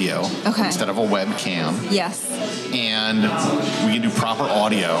proper video Okay. instead of a webcam, Yes. and we can do proper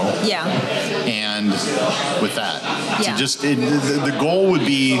audio. Yeah. And with that, Yeah. the goal would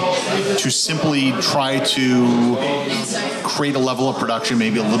be to simply try to create a level of production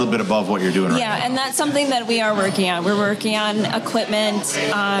maybe a little bit above what you're doing right now. Yeah, and that's something that we are working on. We're working on equipment.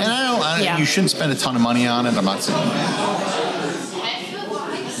 And I don't Yeah. you shouldn't spend a ton of money on it. I'm not saying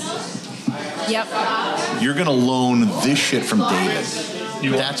Yep. you're going to loan this shit from David.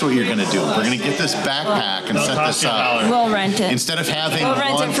 That's what you're going to do. We're going to get this backpack and set this up. We'll rent it. Instead of having We'll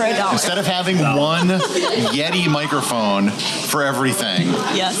rent it for $1. Instead of having one Yeti microphone for everything,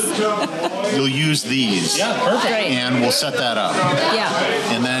 Yes. you'll use these. Yeah, perfect. Great. And we'll set that up. Yeah.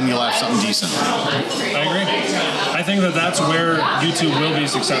 And then you'll have something decent. I agree. I think that's where YouTube will be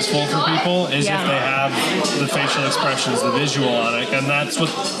successful for people is Yeah. if they have the facial expressions, the visual on it, and that's what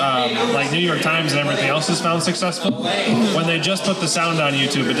like New York Times and everything else has found successful. When they just put the sound on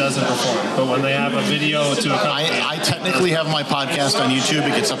YouTube, it doesn't perform. But when they have a video to accompany, I technically have my podcast on YouTube.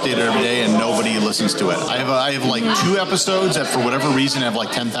 It gets updated every day, and nobody listens to it. I have like 2 episodes that, for whatever reason, have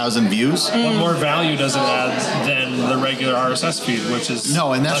like 10,000 views. what more value does it add than the regular RSS feed, which is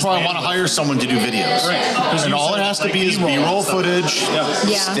No, and that's less why I want to bandwidth. hire someone to do videos. Right. 'Cause And you all it said, has to like, be is B-roll footage,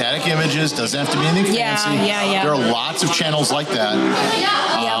 Yeah. static images. Doesn't have to be anything Yeah, fancy. yeah. There are lots of channels like that.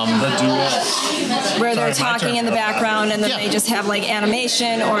 The dual. Where they're Sorry, my talking turn. in the background and then Yeah. they just have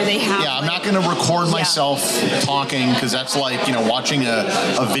animation or they have. Yeah, I'm not going to record myself talking because that's like, watching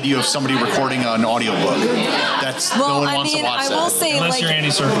a video of somebody recording an audiobook. That's no Well, one I wants mean, to watch I that. will say, Unless like you're Andy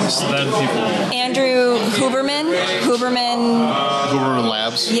Serkis, then people. Andrew Huberman, Hoover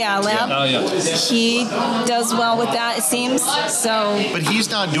Labs. yeah, Lab. Oh yeah. He does well with that, it seems. So But he's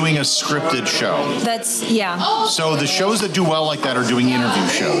not doing a scripted show. that's, yeah. So the shows that do well like that are doing interview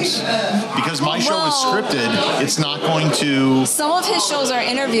shows. Because my show is Well- scripted, it's not going to... Some of his shows are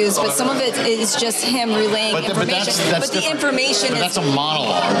interviews, but some of it is just him relaying information. that's the different. information But is. that's a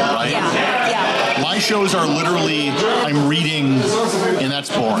monologue, right? Yeah, My shows are literally, I'm reading, and that's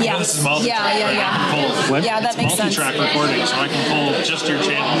boring. yeah. This is multi-track. Yeah. What? Yeah, that makes sense. Multi-track recording, so I can pull just your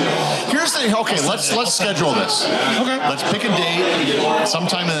channel. Here's the Yeah. Okay. Let's schedule this. Okay. Let's pick a date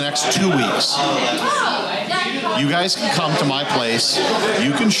sometime in the next 2 weeks. You guys can come to my place.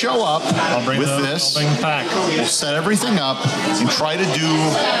 You can show up with this. I'll bring the pack. We'll set everything up and try to do.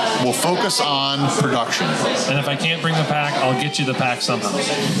 We'll focus on production. And if I can't bring the pack, I'll get you the pack somehow.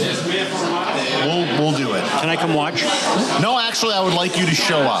 We'll do it. Can I come watch? No, actually, I would like you to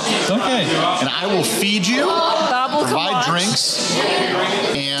show up. Okay. And I will feed you, Bob will come provide watch. drinks,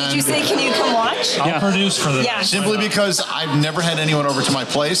 and Did you say, can you come watch? I'll produce for the Yeah. simply because I've never had anyone over to my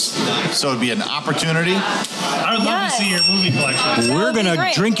place, so it'd be an opportunity. I would love to see your movie collection. We're would be going to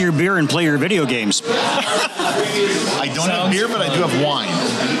great. drink your beer and play your video games. I don't have beer, but I do have wine.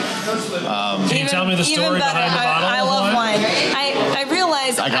 Can you tell me the story behind the bottle? I of love wine? I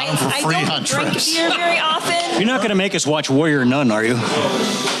realize I got them for free don't on drink trips. beer very often. You're not going to make us watch Warrior Nun, are you?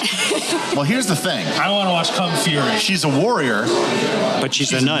 Well, here's the thing. I want to watch Kung Fury. She's a warrior. But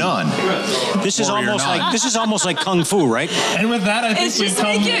she's a She's nun. This is Warrior almost like kung fu, right? And with that, I think It's we've just come.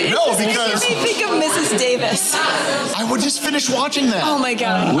 making me think of Mrs. Davis. I would just finish watching that. Oh my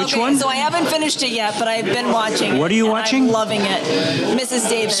God. Which Okay, one? So I haven't finished it yet, but I've been watching. What are you and watching? I'm loving it. Mrs.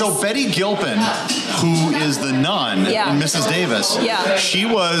 Davis. So Betty Gilpin, who is the nun Yeah. in Mrs. Davis, Yeah. she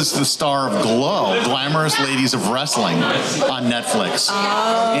was the star of Glow, Glamorous Ladies of Wrestling, on Netflix.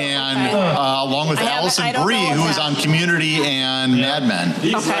 And along with I haven't- Allison I don't Brie, know who was that. on Community and Mad Men.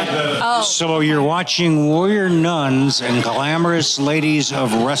 Okay. Oh. So you're watching Warrior Nuns and Glamorous Ladies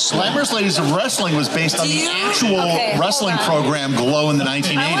of Wrestling. Glamorous Ladies of Wrestling was based on Do the you? actual Okay, hold wrestling on. program Glow in the I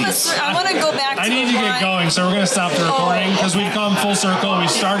 1980s. want to go back to I need to get going, so we're going to stop the recording because we've come full circle. We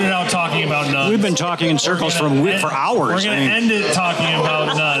started out talking about nuns. We've been talking in circles for hours. We're going to end it talking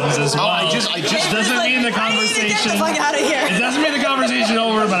about nuns as well. I just doesn't mean the I need to get the conversation. fuck out of here. It doesn't mean the conversation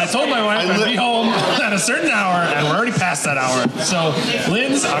over, but I told my wife I'd be home at a certain hour, and we're already past that hour. So,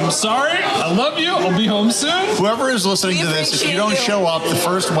 Linz, I'm sorry. I love you. I'll be home soon. Whoever is listening We to this, if appreciate you don't you. show up the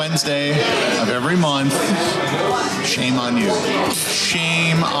first Wednesday of every month, shame on you.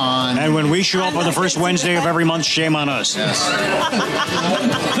 Shame on And when we show up on the first Wednesday of every month, shame on us. Yes.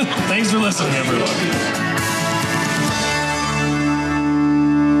 Thanks for listening, everyone.